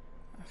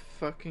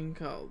fucking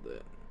called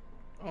it.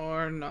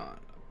 Or not.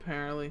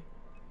 Apparently.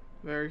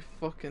 Very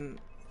fucking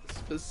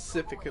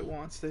specific it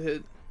wants to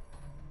hit.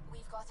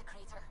 We've got a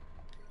crater.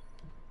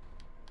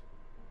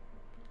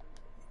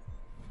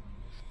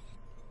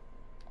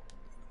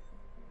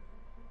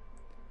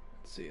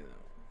 Let's see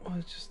though. Well,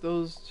 it's just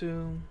those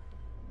two.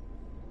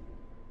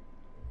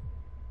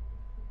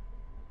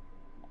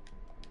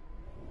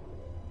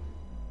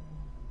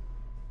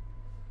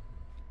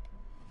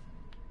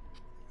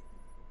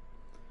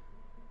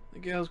 The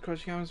gale's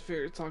crushing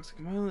atmosphere, its toxic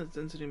and violent, its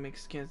density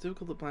makes scans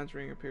difficult. The planet's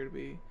ring appear to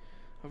be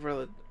of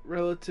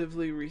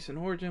relatively recent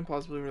origin,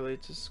 possibly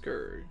related to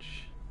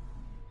Scourge.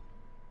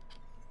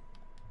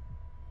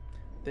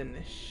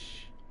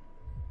 Finish.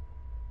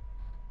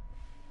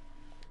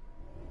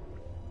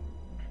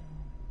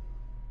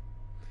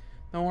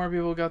 Don't worry,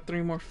 people, got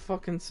 3 more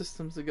fucking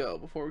systems to go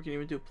before we can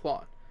even do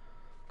plot.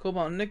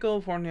 Cobalt and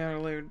nickel form the outer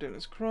layer of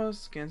Dennis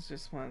crust. Against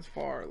this planet's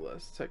far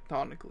less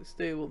tectonically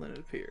stable than it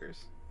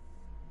appears.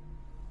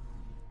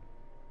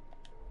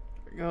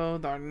 There we go,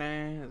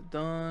 Darnay is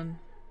done.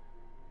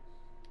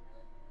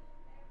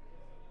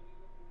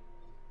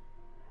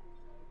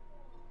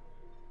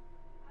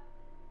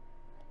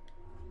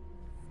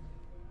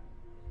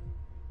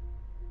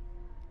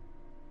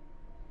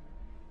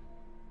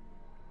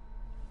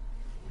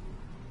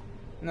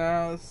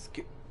 Now let's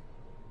get.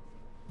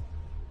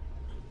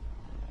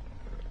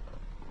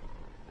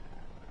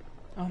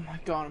 Oh my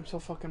god, I'm so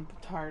fucking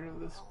tired of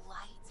this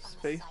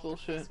space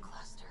bullshit.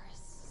 Cluster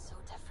is so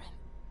different.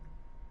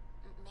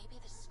 Maybe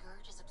the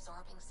Scourge is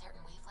absorbing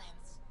certain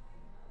wavelengths.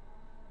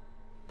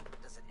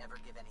 Does it ever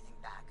give anything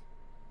back?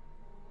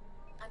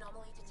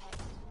 Anomaly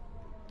detected.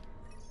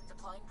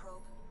 Deploying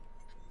probe.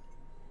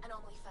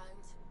 Anomaly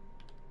found.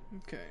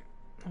 Okay,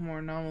 no more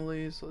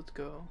anomalies. Let's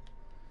go.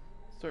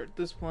 Start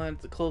this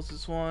planet, the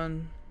closest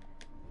one.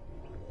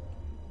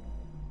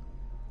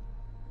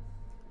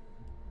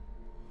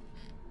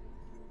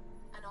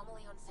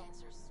 Anomaly on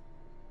sensors.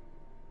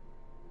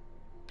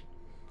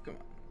 Come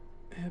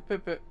on. Hip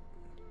hip hip.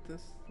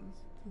 This.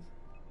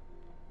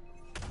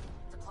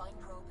 Deploying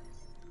probe.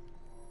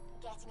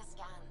 Getting a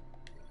scan.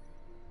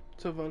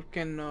 It's a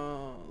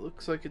volcano.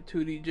 Looks like a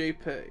 2D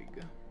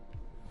JPEG.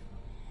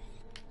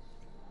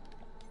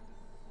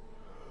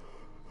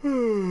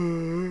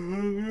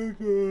 I'm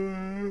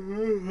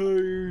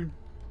tired.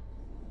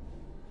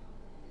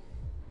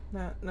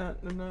 Nah.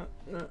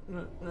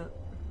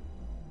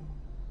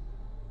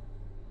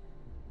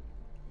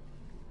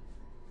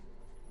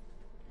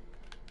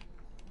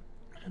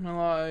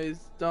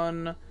 Analyze,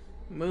 done,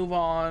 move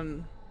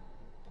on.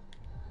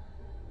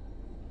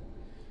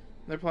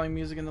 They're playing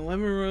music in the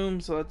living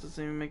room, so that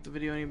doesn't even make the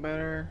video any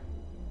better.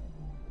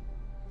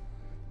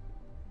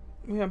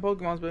 Yeah,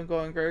 Pokemon's been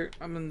going great.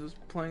 I've been just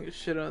playing the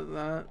shit out of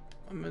that.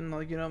 I've been,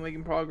 like, you know,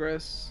 making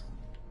progress.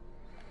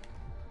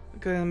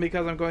 Because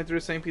I'm going through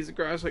the same piece of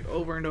grass, like,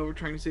 over and over,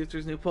 trying to see if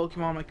there's new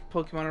Pokemon. My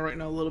Pokemon are right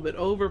now a little bit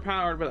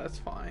overpowered, but that's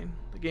fine.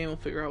 The game will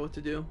figure out what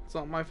to do. It's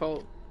not my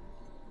fault.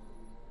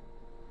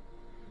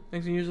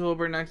 Next unusual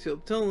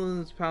Bernaxial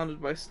Tillin is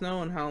pounded by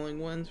snow and howling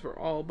winds for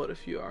all but a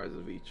few hours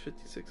of each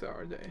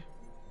 56-hour day.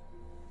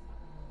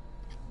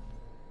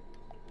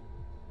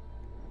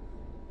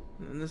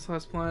 And then this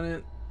last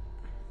planet.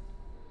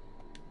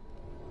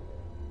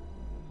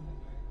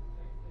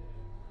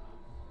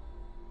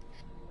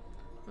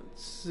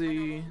 Let's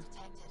see.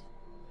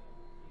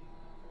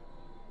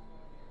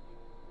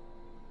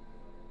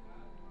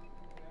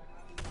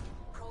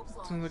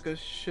 Sounds like a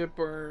ship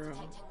or a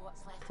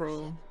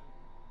probe.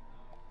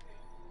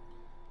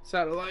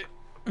 Satellite.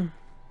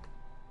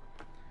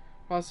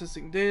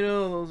 Processing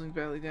data, losing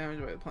badly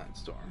damaged by the planet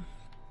storm.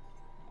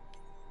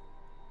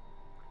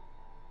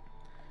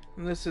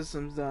 And this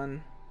system's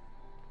done.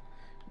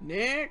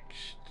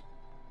 Next.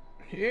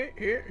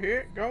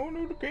 Here. Going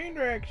to the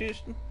Kendrak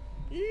system.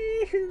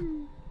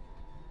 Yee-hoo.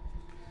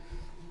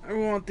 I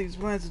want these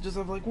planets to just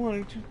have like 1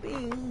 or 2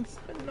 things.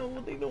 But no,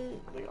 they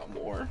don't. They got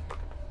more.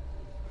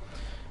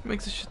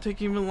 Makes this shit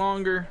take even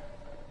longer.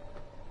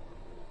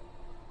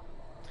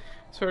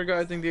 Swear to God,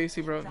 I think the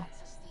AC broke.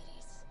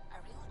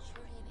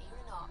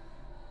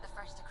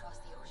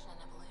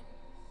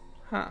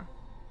 Huh.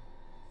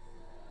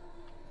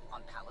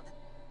 On Paladin?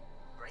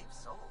 Brave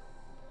soul.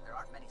 There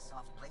aren't many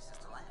soft places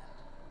to land.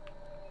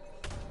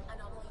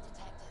 Anomaly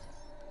detected.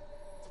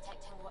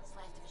 Detecting what's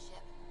left of a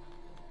ship.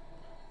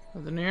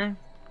 Nothing here?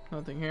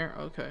 Nothing here?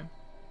 Okay.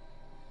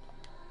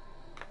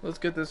 Let's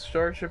get this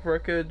starship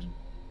wreckage.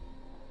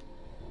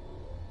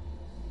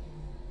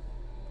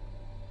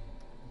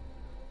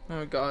 Oh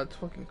my god, it's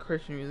fucking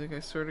Christian music, I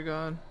swear to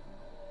God.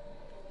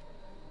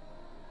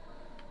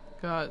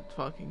 God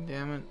fucking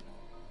damn it.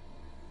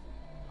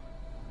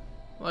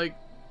 Like,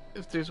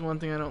 if there's one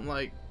thing I don't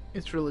like,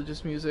 it's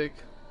religious music.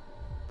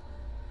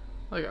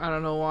 Like, I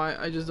don't know why,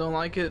 I just don't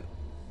like it.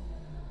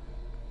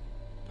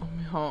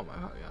 Oh my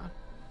god.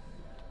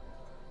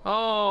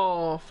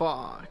 Oh,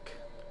 fuck.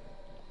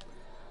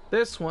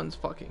 This one's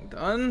fucking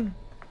done.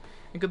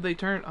 And could they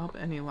turn it up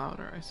any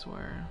louder, I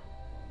swear.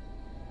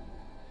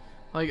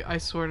 Like, I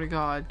swear to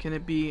God, can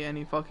it be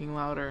any fucking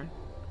louder?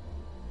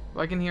 If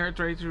I can hear it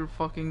right through the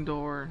fucking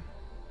door.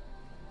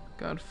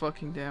 God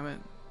fucking damn it.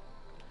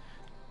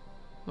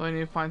 So I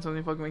need to find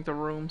something to fucking make the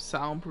room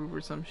soundproof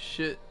or some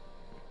shit.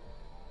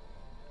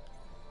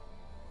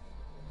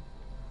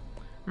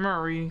 I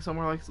remember reading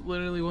somewhere like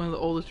literally one of the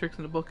oldest tricks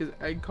in the book is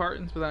egg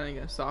cartons, but that ain't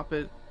gonna stop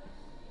it.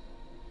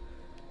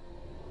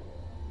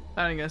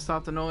 That ain't gonna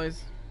stop the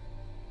noise.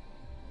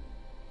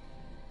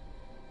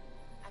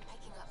 I'm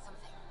picking up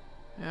something.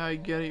 Yeah, I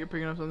get it, you're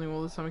picking up something.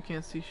 Well, this time I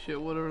can't see shit.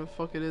 Whatever the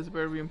fuck it is, it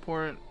better be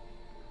important.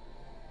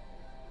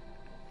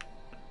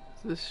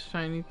 It's this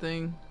shiny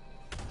thing.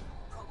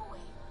 Probe away.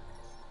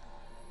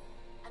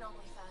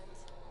 Anomaly found.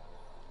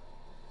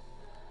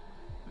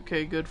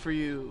 Okay, good for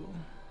you.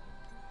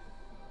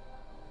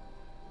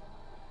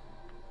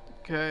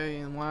 Okay,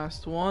 and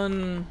last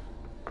one.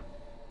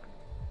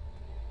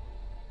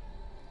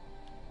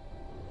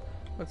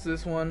 What's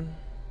this one?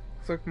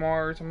 Looks like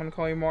Mars. I'm gonna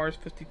call you Mars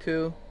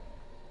 52.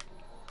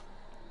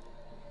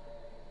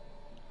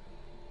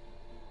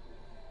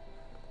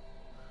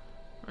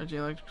 RG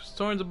electric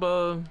storms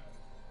above.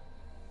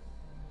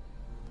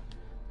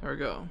 There we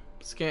go.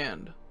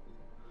 Scanned.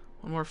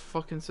 One more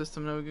fucking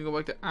system, now we can go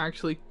back to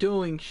actually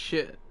doing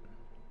shit.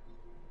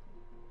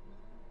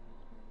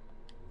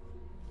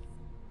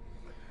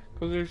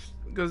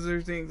 Because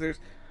there's things, there's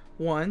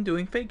one,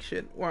 doing fake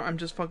shit, where I'm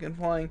just fucking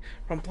flying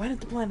from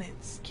planet to planet,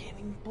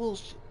 scanning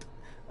bullshit.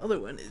 Other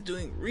one is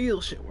doing real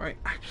shit, where I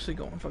actually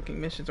go on fucking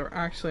missions, or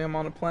actually I'm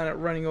on a planet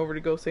running over to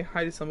go say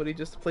hi to somebody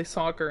just to play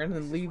soccer and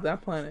then leave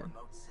that planet.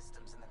 Remote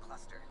systems in the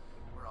cluster.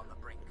 We're on the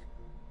brink.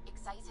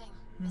 Exciting,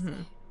 isn't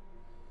it?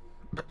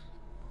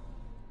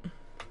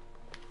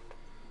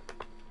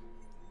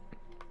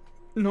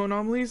 No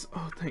anomalies?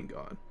 Oh, thank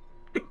God.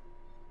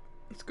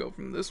 Let's go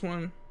from this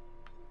one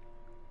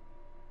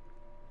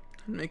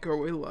and make our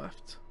way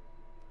left.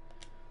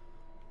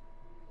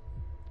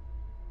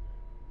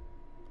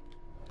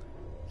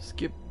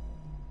 Skip.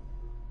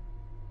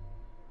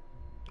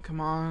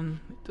 Come on.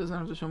 It doesn't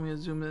have to show me a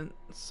zoom in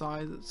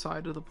side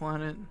of the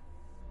planet.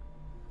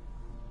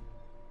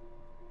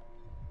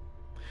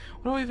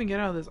 What do I even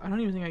get out of this? I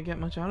don't even think I get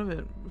much out of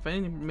it. If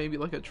anything, maybe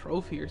like a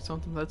trophy or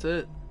something. That's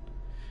it.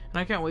 And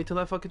I can't wait till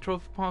that fucking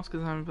trophy pops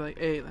because I'm gonna be like,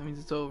 hey, that means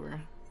it's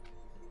over.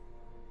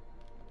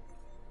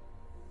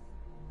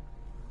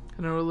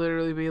 And it'll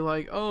literally be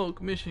like, oh,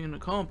 mission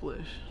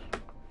accomplished.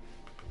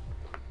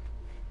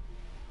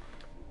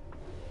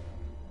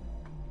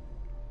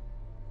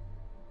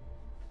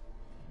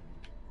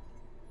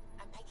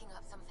 I'm picking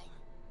up something.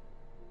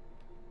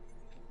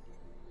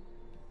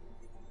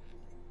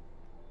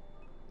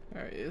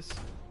 There he is.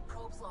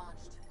 Probes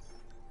launched.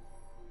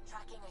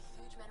 Tracking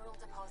a huge mineral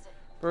deposit.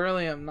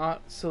 Beryllium,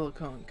 not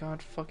silicone.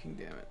 God fucking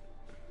damn it.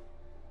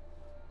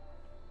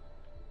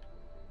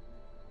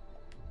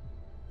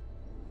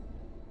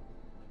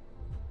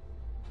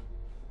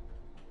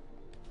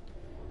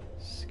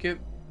 Skip.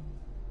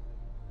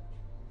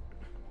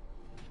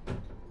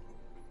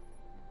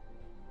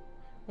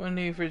 One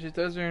day frigid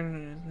desert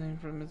is named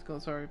for the mythical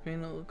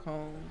Saripino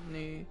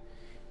colony.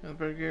 The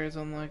Burger is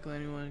unlikely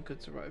anyone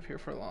could survive here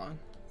for long.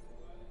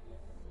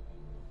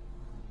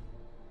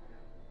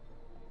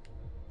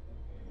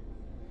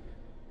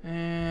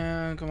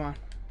 And come on.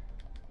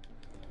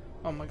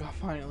 Oh my God,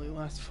 finally,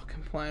 last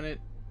fucking planet.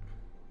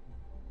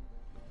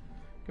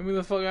 Get me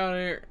the fuck out of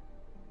here.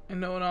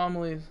 And no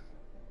anomalies.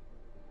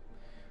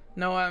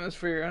 No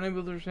atmosphere.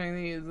 Unable to retain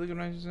these. Liquid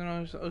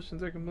nitrogen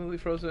oceans are completely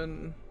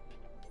frozen.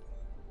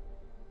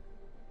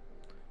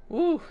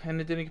 Woo!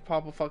 And it didn't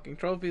pop a fucking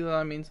trophy.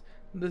 That means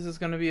this is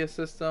gonna be a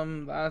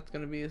system. That's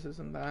gonna be a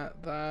system.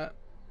 That.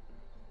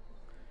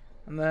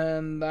 And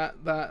then that,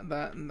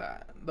 and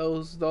that.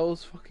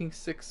 Those fucking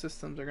 6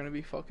 systems are gonna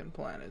be fucking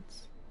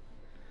planets.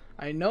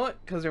 I know it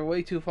because they're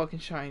way too fucking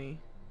shiny.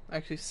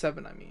 Actually,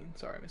 7, I mean.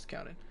 Sorry, I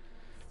miscounted.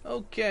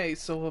 Okay,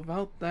 so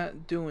about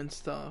that doing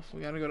stuff,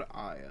 we gotta go to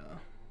Aya.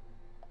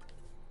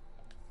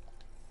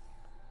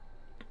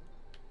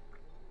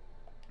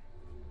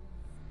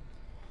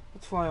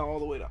 Let's fly all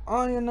the way to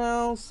Aya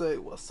now, say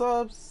what's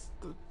up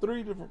to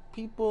 3 different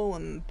people,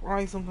 and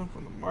buy something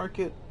from the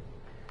market.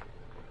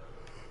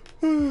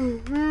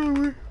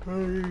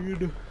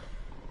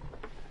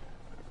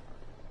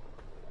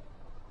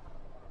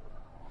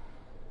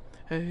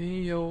 Hey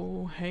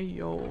yo, hey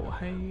yo,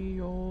 hey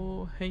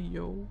yo, hey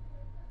yo.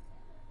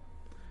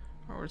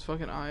 Oh, where's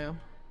fucking Aya?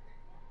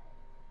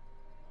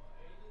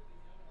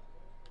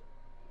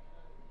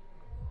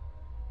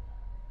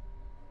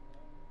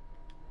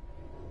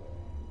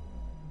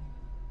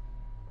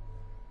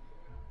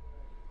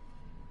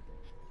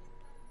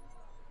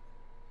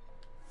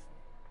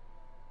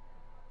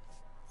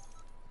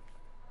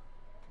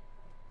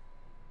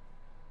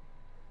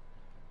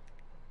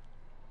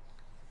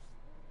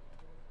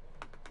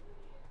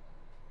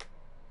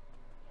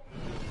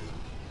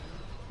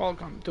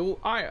 Welcome to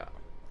Aya.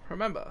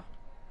 Remember,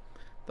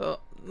 the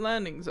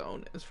landing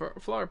zone is for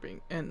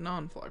flarping and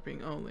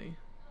non-flarping only.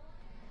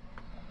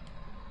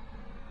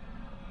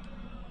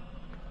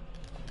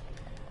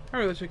 I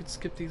really wish I could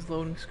skip these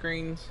loading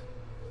screens.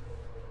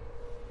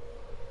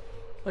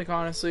 Like,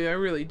 honestly, I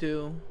really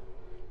do.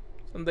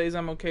 Some days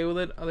I'm okay with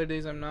it, other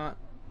days I'm not.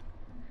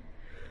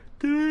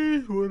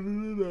 Today's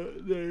one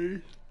of the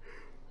days.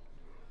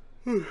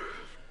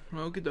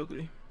 Okie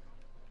dokie.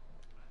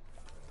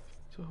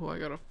 So who I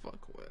gotta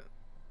fuck with?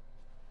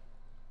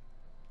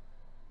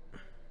 I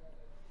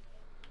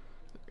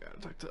gotta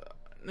talk to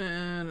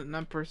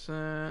that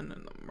person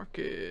and the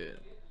market.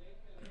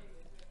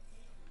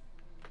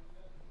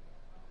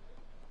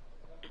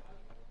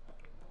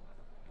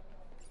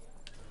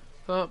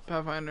 Oh,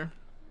 Pathfinder.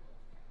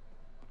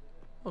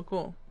 Oh,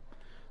 cool.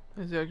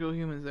 There's the actual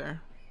humans there.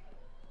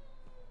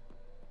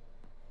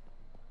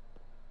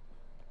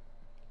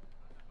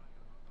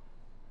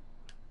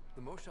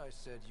 The Moshai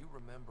said you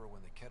remember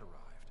when the Ket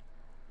arrived.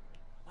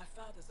 My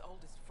father's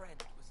oldest friend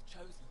was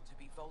chosen to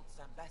be Volt's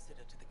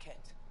ambassador to the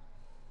Ket.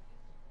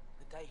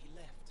 The day he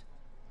left,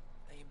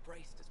 they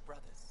embraced as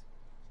brothers.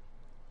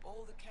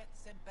 All the Ket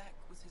sent back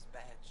was his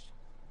badge,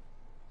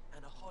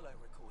 and a holo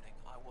recording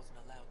I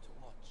wasn't allowed to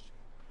watch.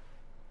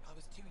 I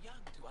was too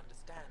young to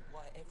understand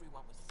why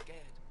everyone was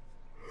scared.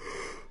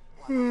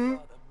 Why my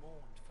father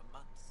mourned for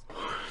months.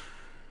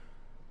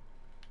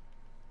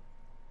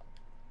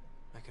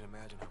 I can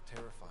imagine how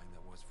terrifying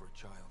that was for a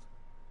child.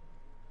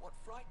 What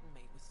frightened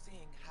me was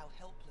seeing how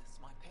helpless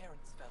my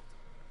parents felt.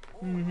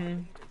 All our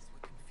leaders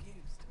were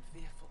confused and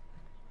fearful.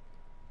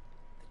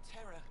 The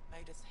terror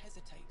made us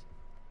hesitate.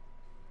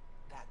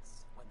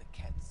 That's when the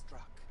Ket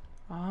struck.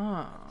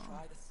 Ah.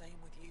 Try the same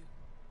with you.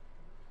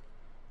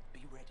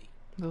 Be ready.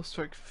 They'll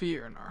strike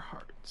fear in our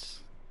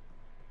hearts.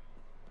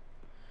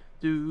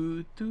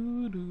 Do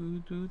do do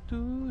do do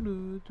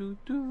do do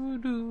do do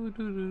do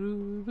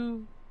do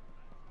do.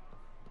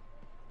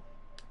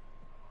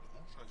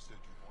 I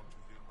said you want to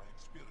hear my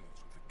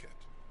experience with the Ket,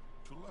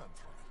 to learn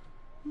from it.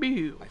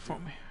 Beautiful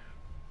me.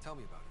 Tell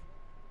me about it.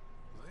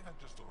 They had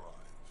just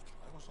arrived.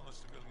 I was on a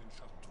civilian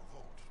shuttle to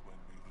Vote when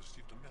we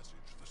received a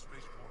message the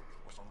spaceport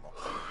was on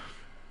lockdown.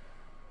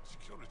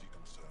 Security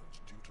concerns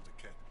due to the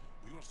Ket.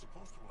 We were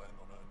supposed to land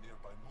on a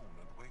nearby moon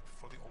and wait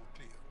for the all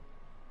clear.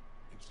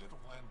 Instead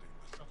of landing,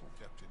 the shuttle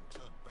captain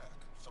turned back.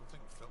 Something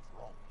felt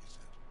wrong, he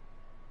said.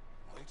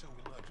 Later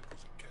we learned it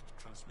was a Ket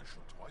transmission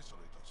to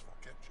isolate us for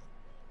capture.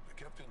 The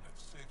captain had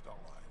saved our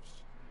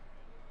lives.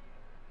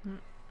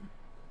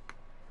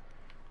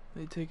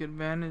 They take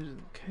advantage of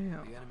the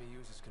chaos. The enemy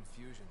uses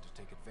confusion to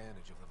take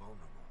advantage of the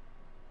vulnerable.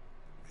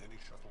 Many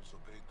shuttles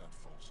obeyed that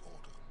false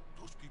order.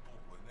 Those people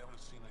were never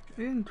seen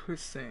again.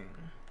 Interesting.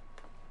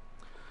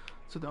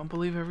 So don't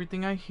believe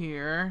everything I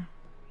hear.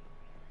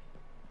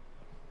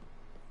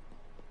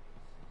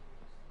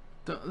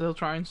 They'll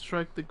try and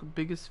strike the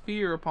biggest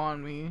fear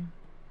upon me.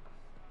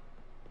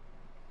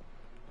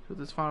 That's what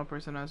this final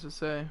person has to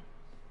say.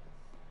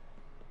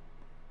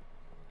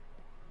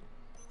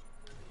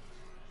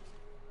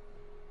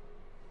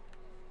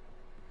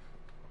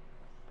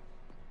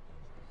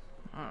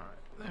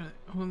 Alright,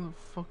 who the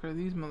fuck are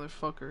these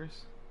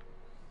motherfuckers?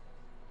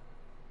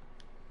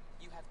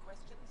 You have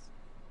questions?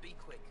 Be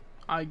quick.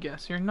 I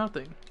guess you're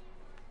nothing.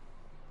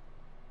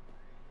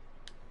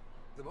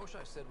 The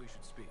Moshai said we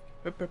should speak.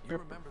 Yep. You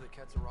remember the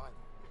Ket's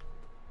arrival?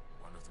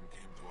 One of them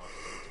came to our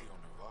city on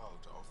a vow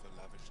to offer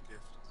lavish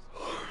gifts.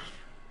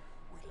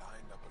 We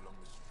lined up along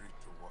the street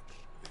to watch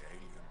the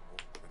alien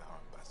walk with our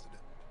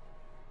ambassador.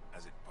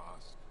 As it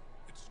passed,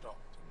 it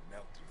stopped and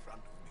knelt in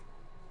front of me.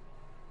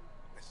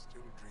 I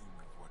still dream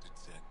of what it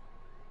said.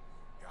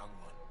 Young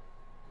one,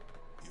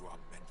 you are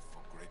meant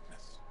for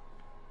greatness.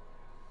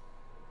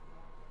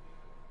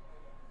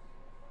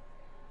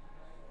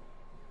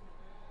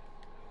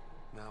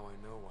 Now I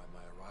know why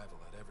my arrival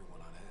had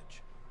everyone on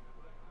edge.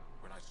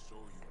 When I saw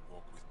you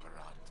walk with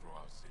Paran through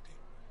our city,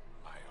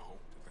 I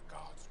hoped the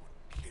guards would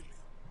kill you.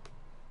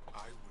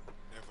 I will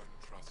never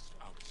trust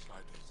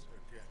outsiders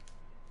again.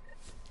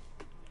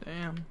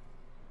 Damn.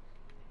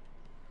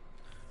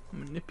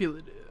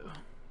 Manipulative.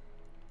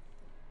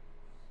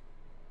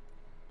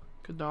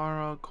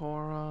 Kadara,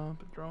 Korra,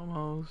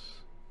 Padromos.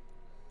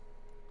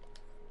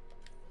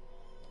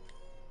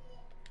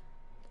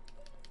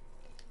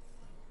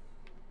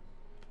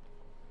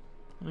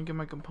 I'm gonna get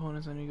my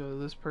components. I need to go to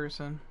this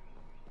person.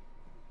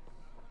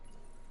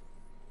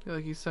 I feel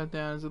like he sat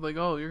down and said like,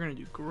 "Oh, you're gonna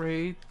do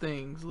great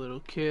things,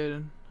 little kid,"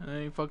 and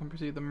then he fucking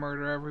proceeded to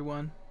murder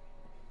everyone.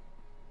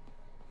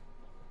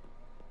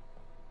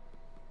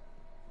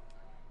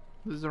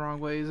 This is the wrong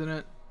way, isn't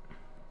it?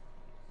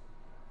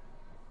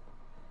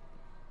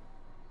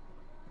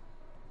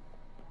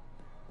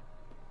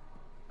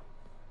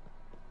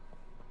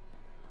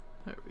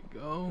 There we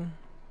go.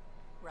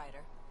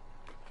 Ryder.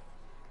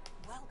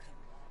 Welcome.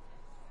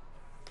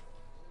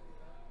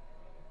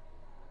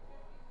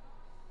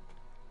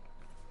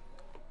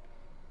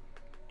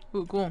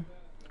 Ooh, cool.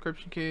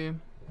 Encryption key.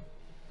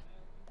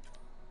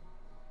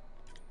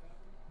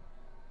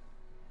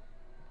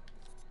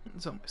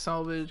 Sell my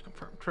salvage,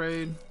 confirm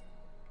trade.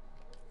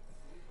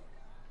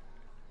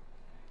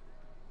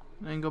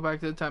 And go back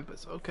to the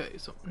Tempest. Okay,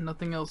 so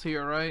nothing else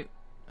here, right?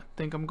 I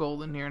think I'm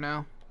golden here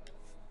now.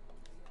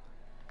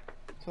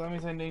 So that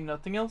means I need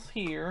nothing else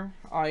here.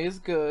 I is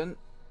good.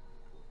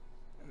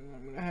 And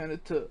I'm gonna hand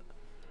it to.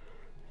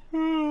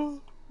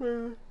 Go,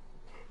 we're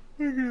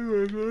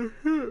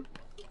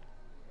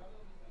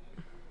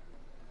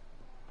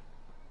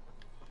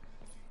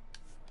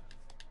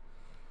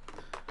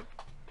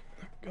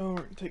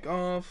gonna take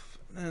off.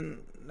 And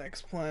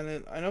next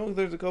planet. I know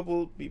there's a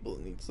couple people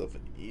that need stuff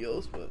in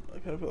Eos, but I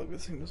kind of feel like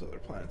visiting those other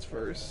planets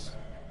first.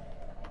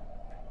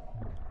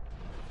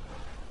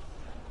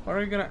 Why are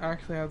we gonna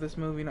actually have this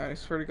movie night? I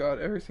swear to God,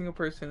 every single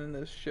person in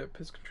this ship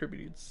has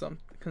contributed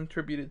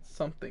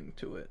something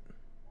to it.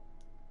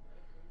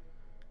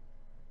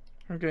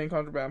 I'm getting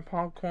contraband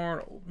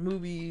popcorn, old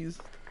movies.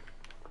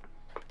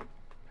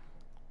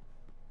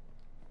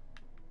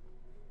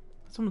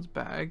 Someone's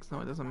bags? No,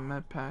 it doesn't.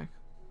 Med pack.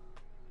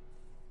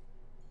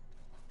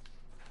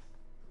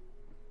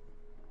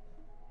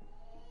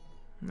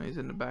 No, he's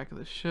in the back of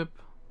the ship.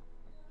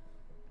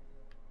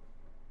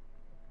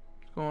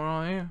 What's going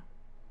on here?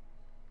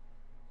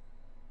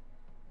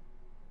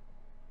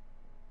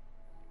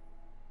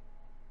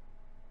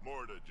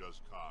 Morta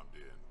just calmed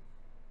in.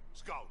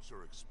 Scouts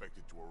are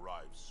expected to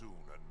arrive soon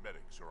and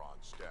medics are on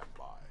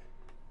standby.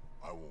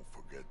 I won't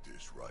forget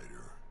this,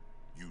 Ryder.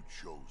 You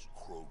chose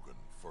Krogan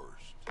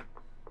first.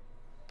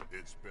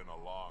 It's been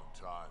a long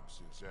time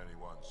since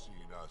anyone's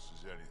seen us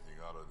as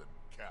anything other than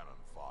cannon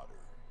fodder.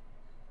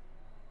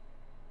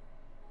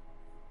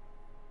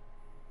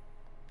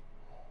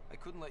 I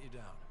couldn't let you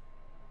down.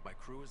 My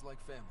crew is like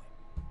family.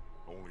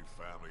 Only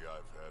family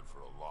I've had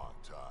for a long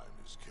time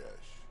is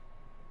Kesh.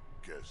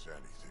 Guess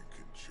anything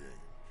can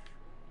change.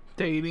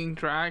 Dating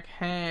track?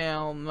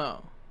 Hell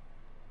no.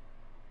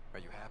 Are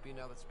you happy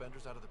now that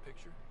Spender's out of the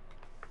picture?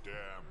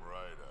 Damn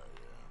right I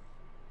am.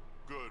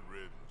 Good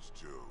riddance,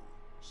 too.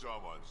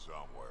 Someone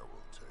somewhere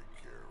will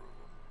take care of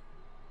him.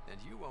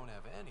 And you won't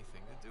have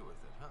anything to do with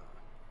it, huh?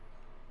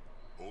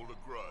 Hold a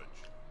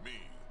grudge.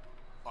 Me,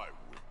 I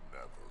would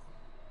never.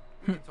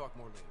 We can talk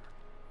more later.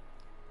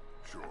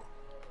 Sure.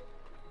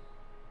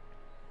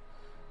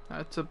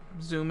 That's a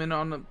zoom in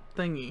on the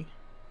thingy.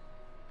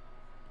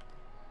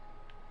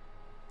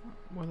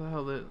 Where the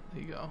hell did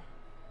he go?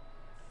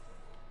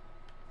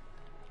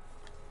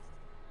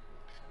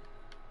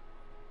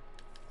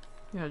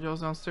 Yeah,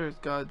 Joe's downstairs.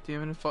 God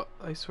damn it.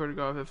 I swear to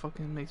God, if it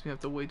fucking makes me have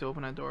to wait to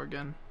open that door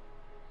again.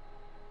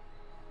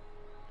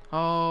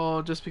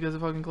 Oh, just because it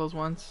fucking closed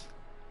once?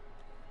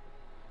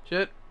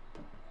 Shit.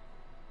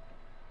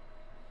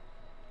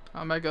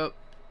 I'm back up.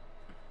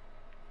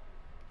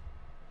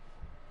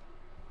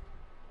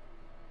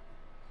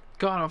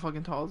 God, how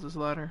fucking tall is this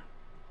ladder?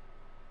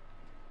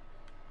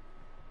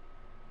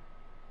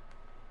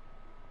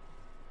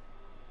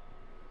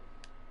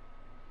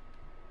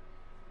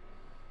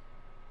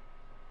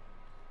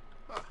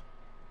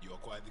 You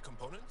acquired the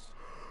components?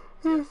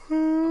 Yes.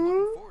 I'm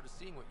looking forward to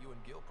seeing what you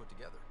and Gil put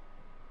together.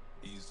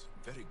 He's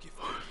very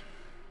gifted.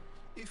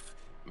 If,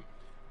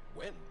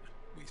 when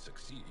we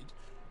succeed,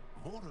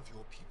 more of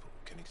your people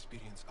can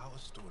experience our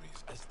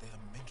stories as they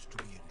are meant to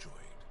be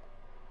enjoyed.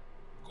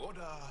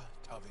 Goda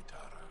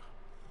Tavitara,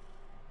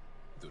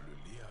 the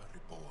Lulia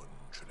Reborn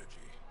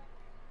trilogy.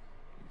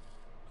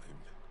 I'm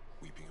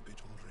weeping a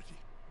bit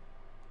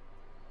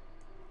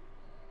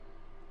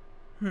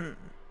already.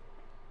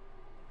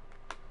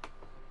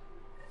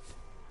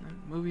 And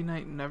movie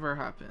night never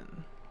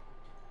happened.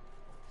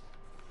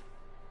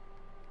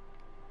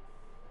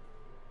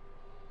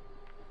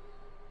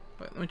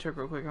 Wait, let me check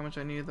real quick how much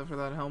I needed for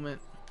that helmet.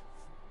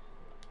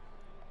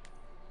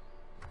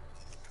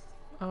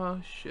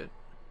 Oh shit.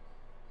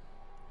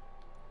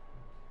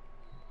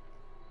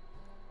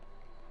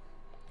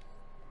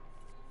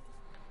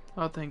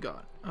 Oh, thank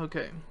God.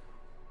 Okay.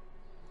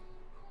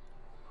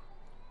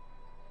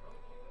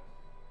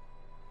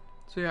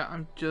 So yeah,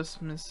 I'm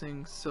just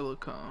missing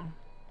silicone.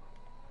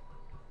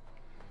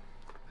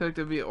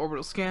 Selected via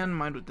orbital scan,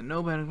 mined with the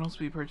no-band, and can also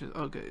be purchased.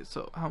 Okay,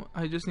 so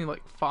I just need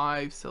like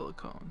 5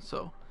 silicone.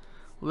 So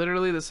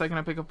literally the second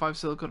I pick up 5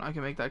 silicone, I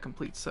can make that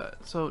complete set.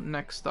 So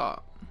next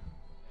stop.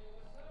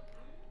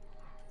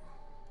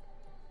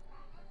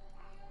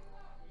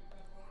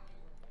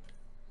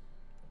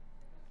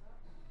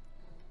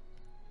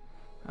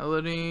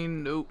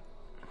 Eladine, nope.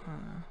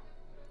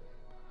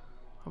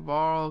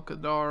 Havarl,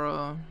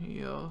 Kadara,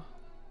 yeah.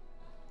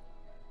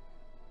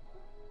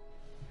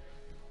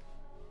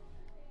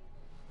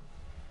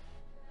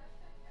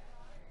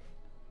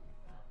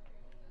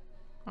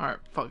 Alright,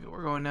 fuck it,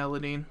 we're going to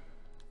Eladine.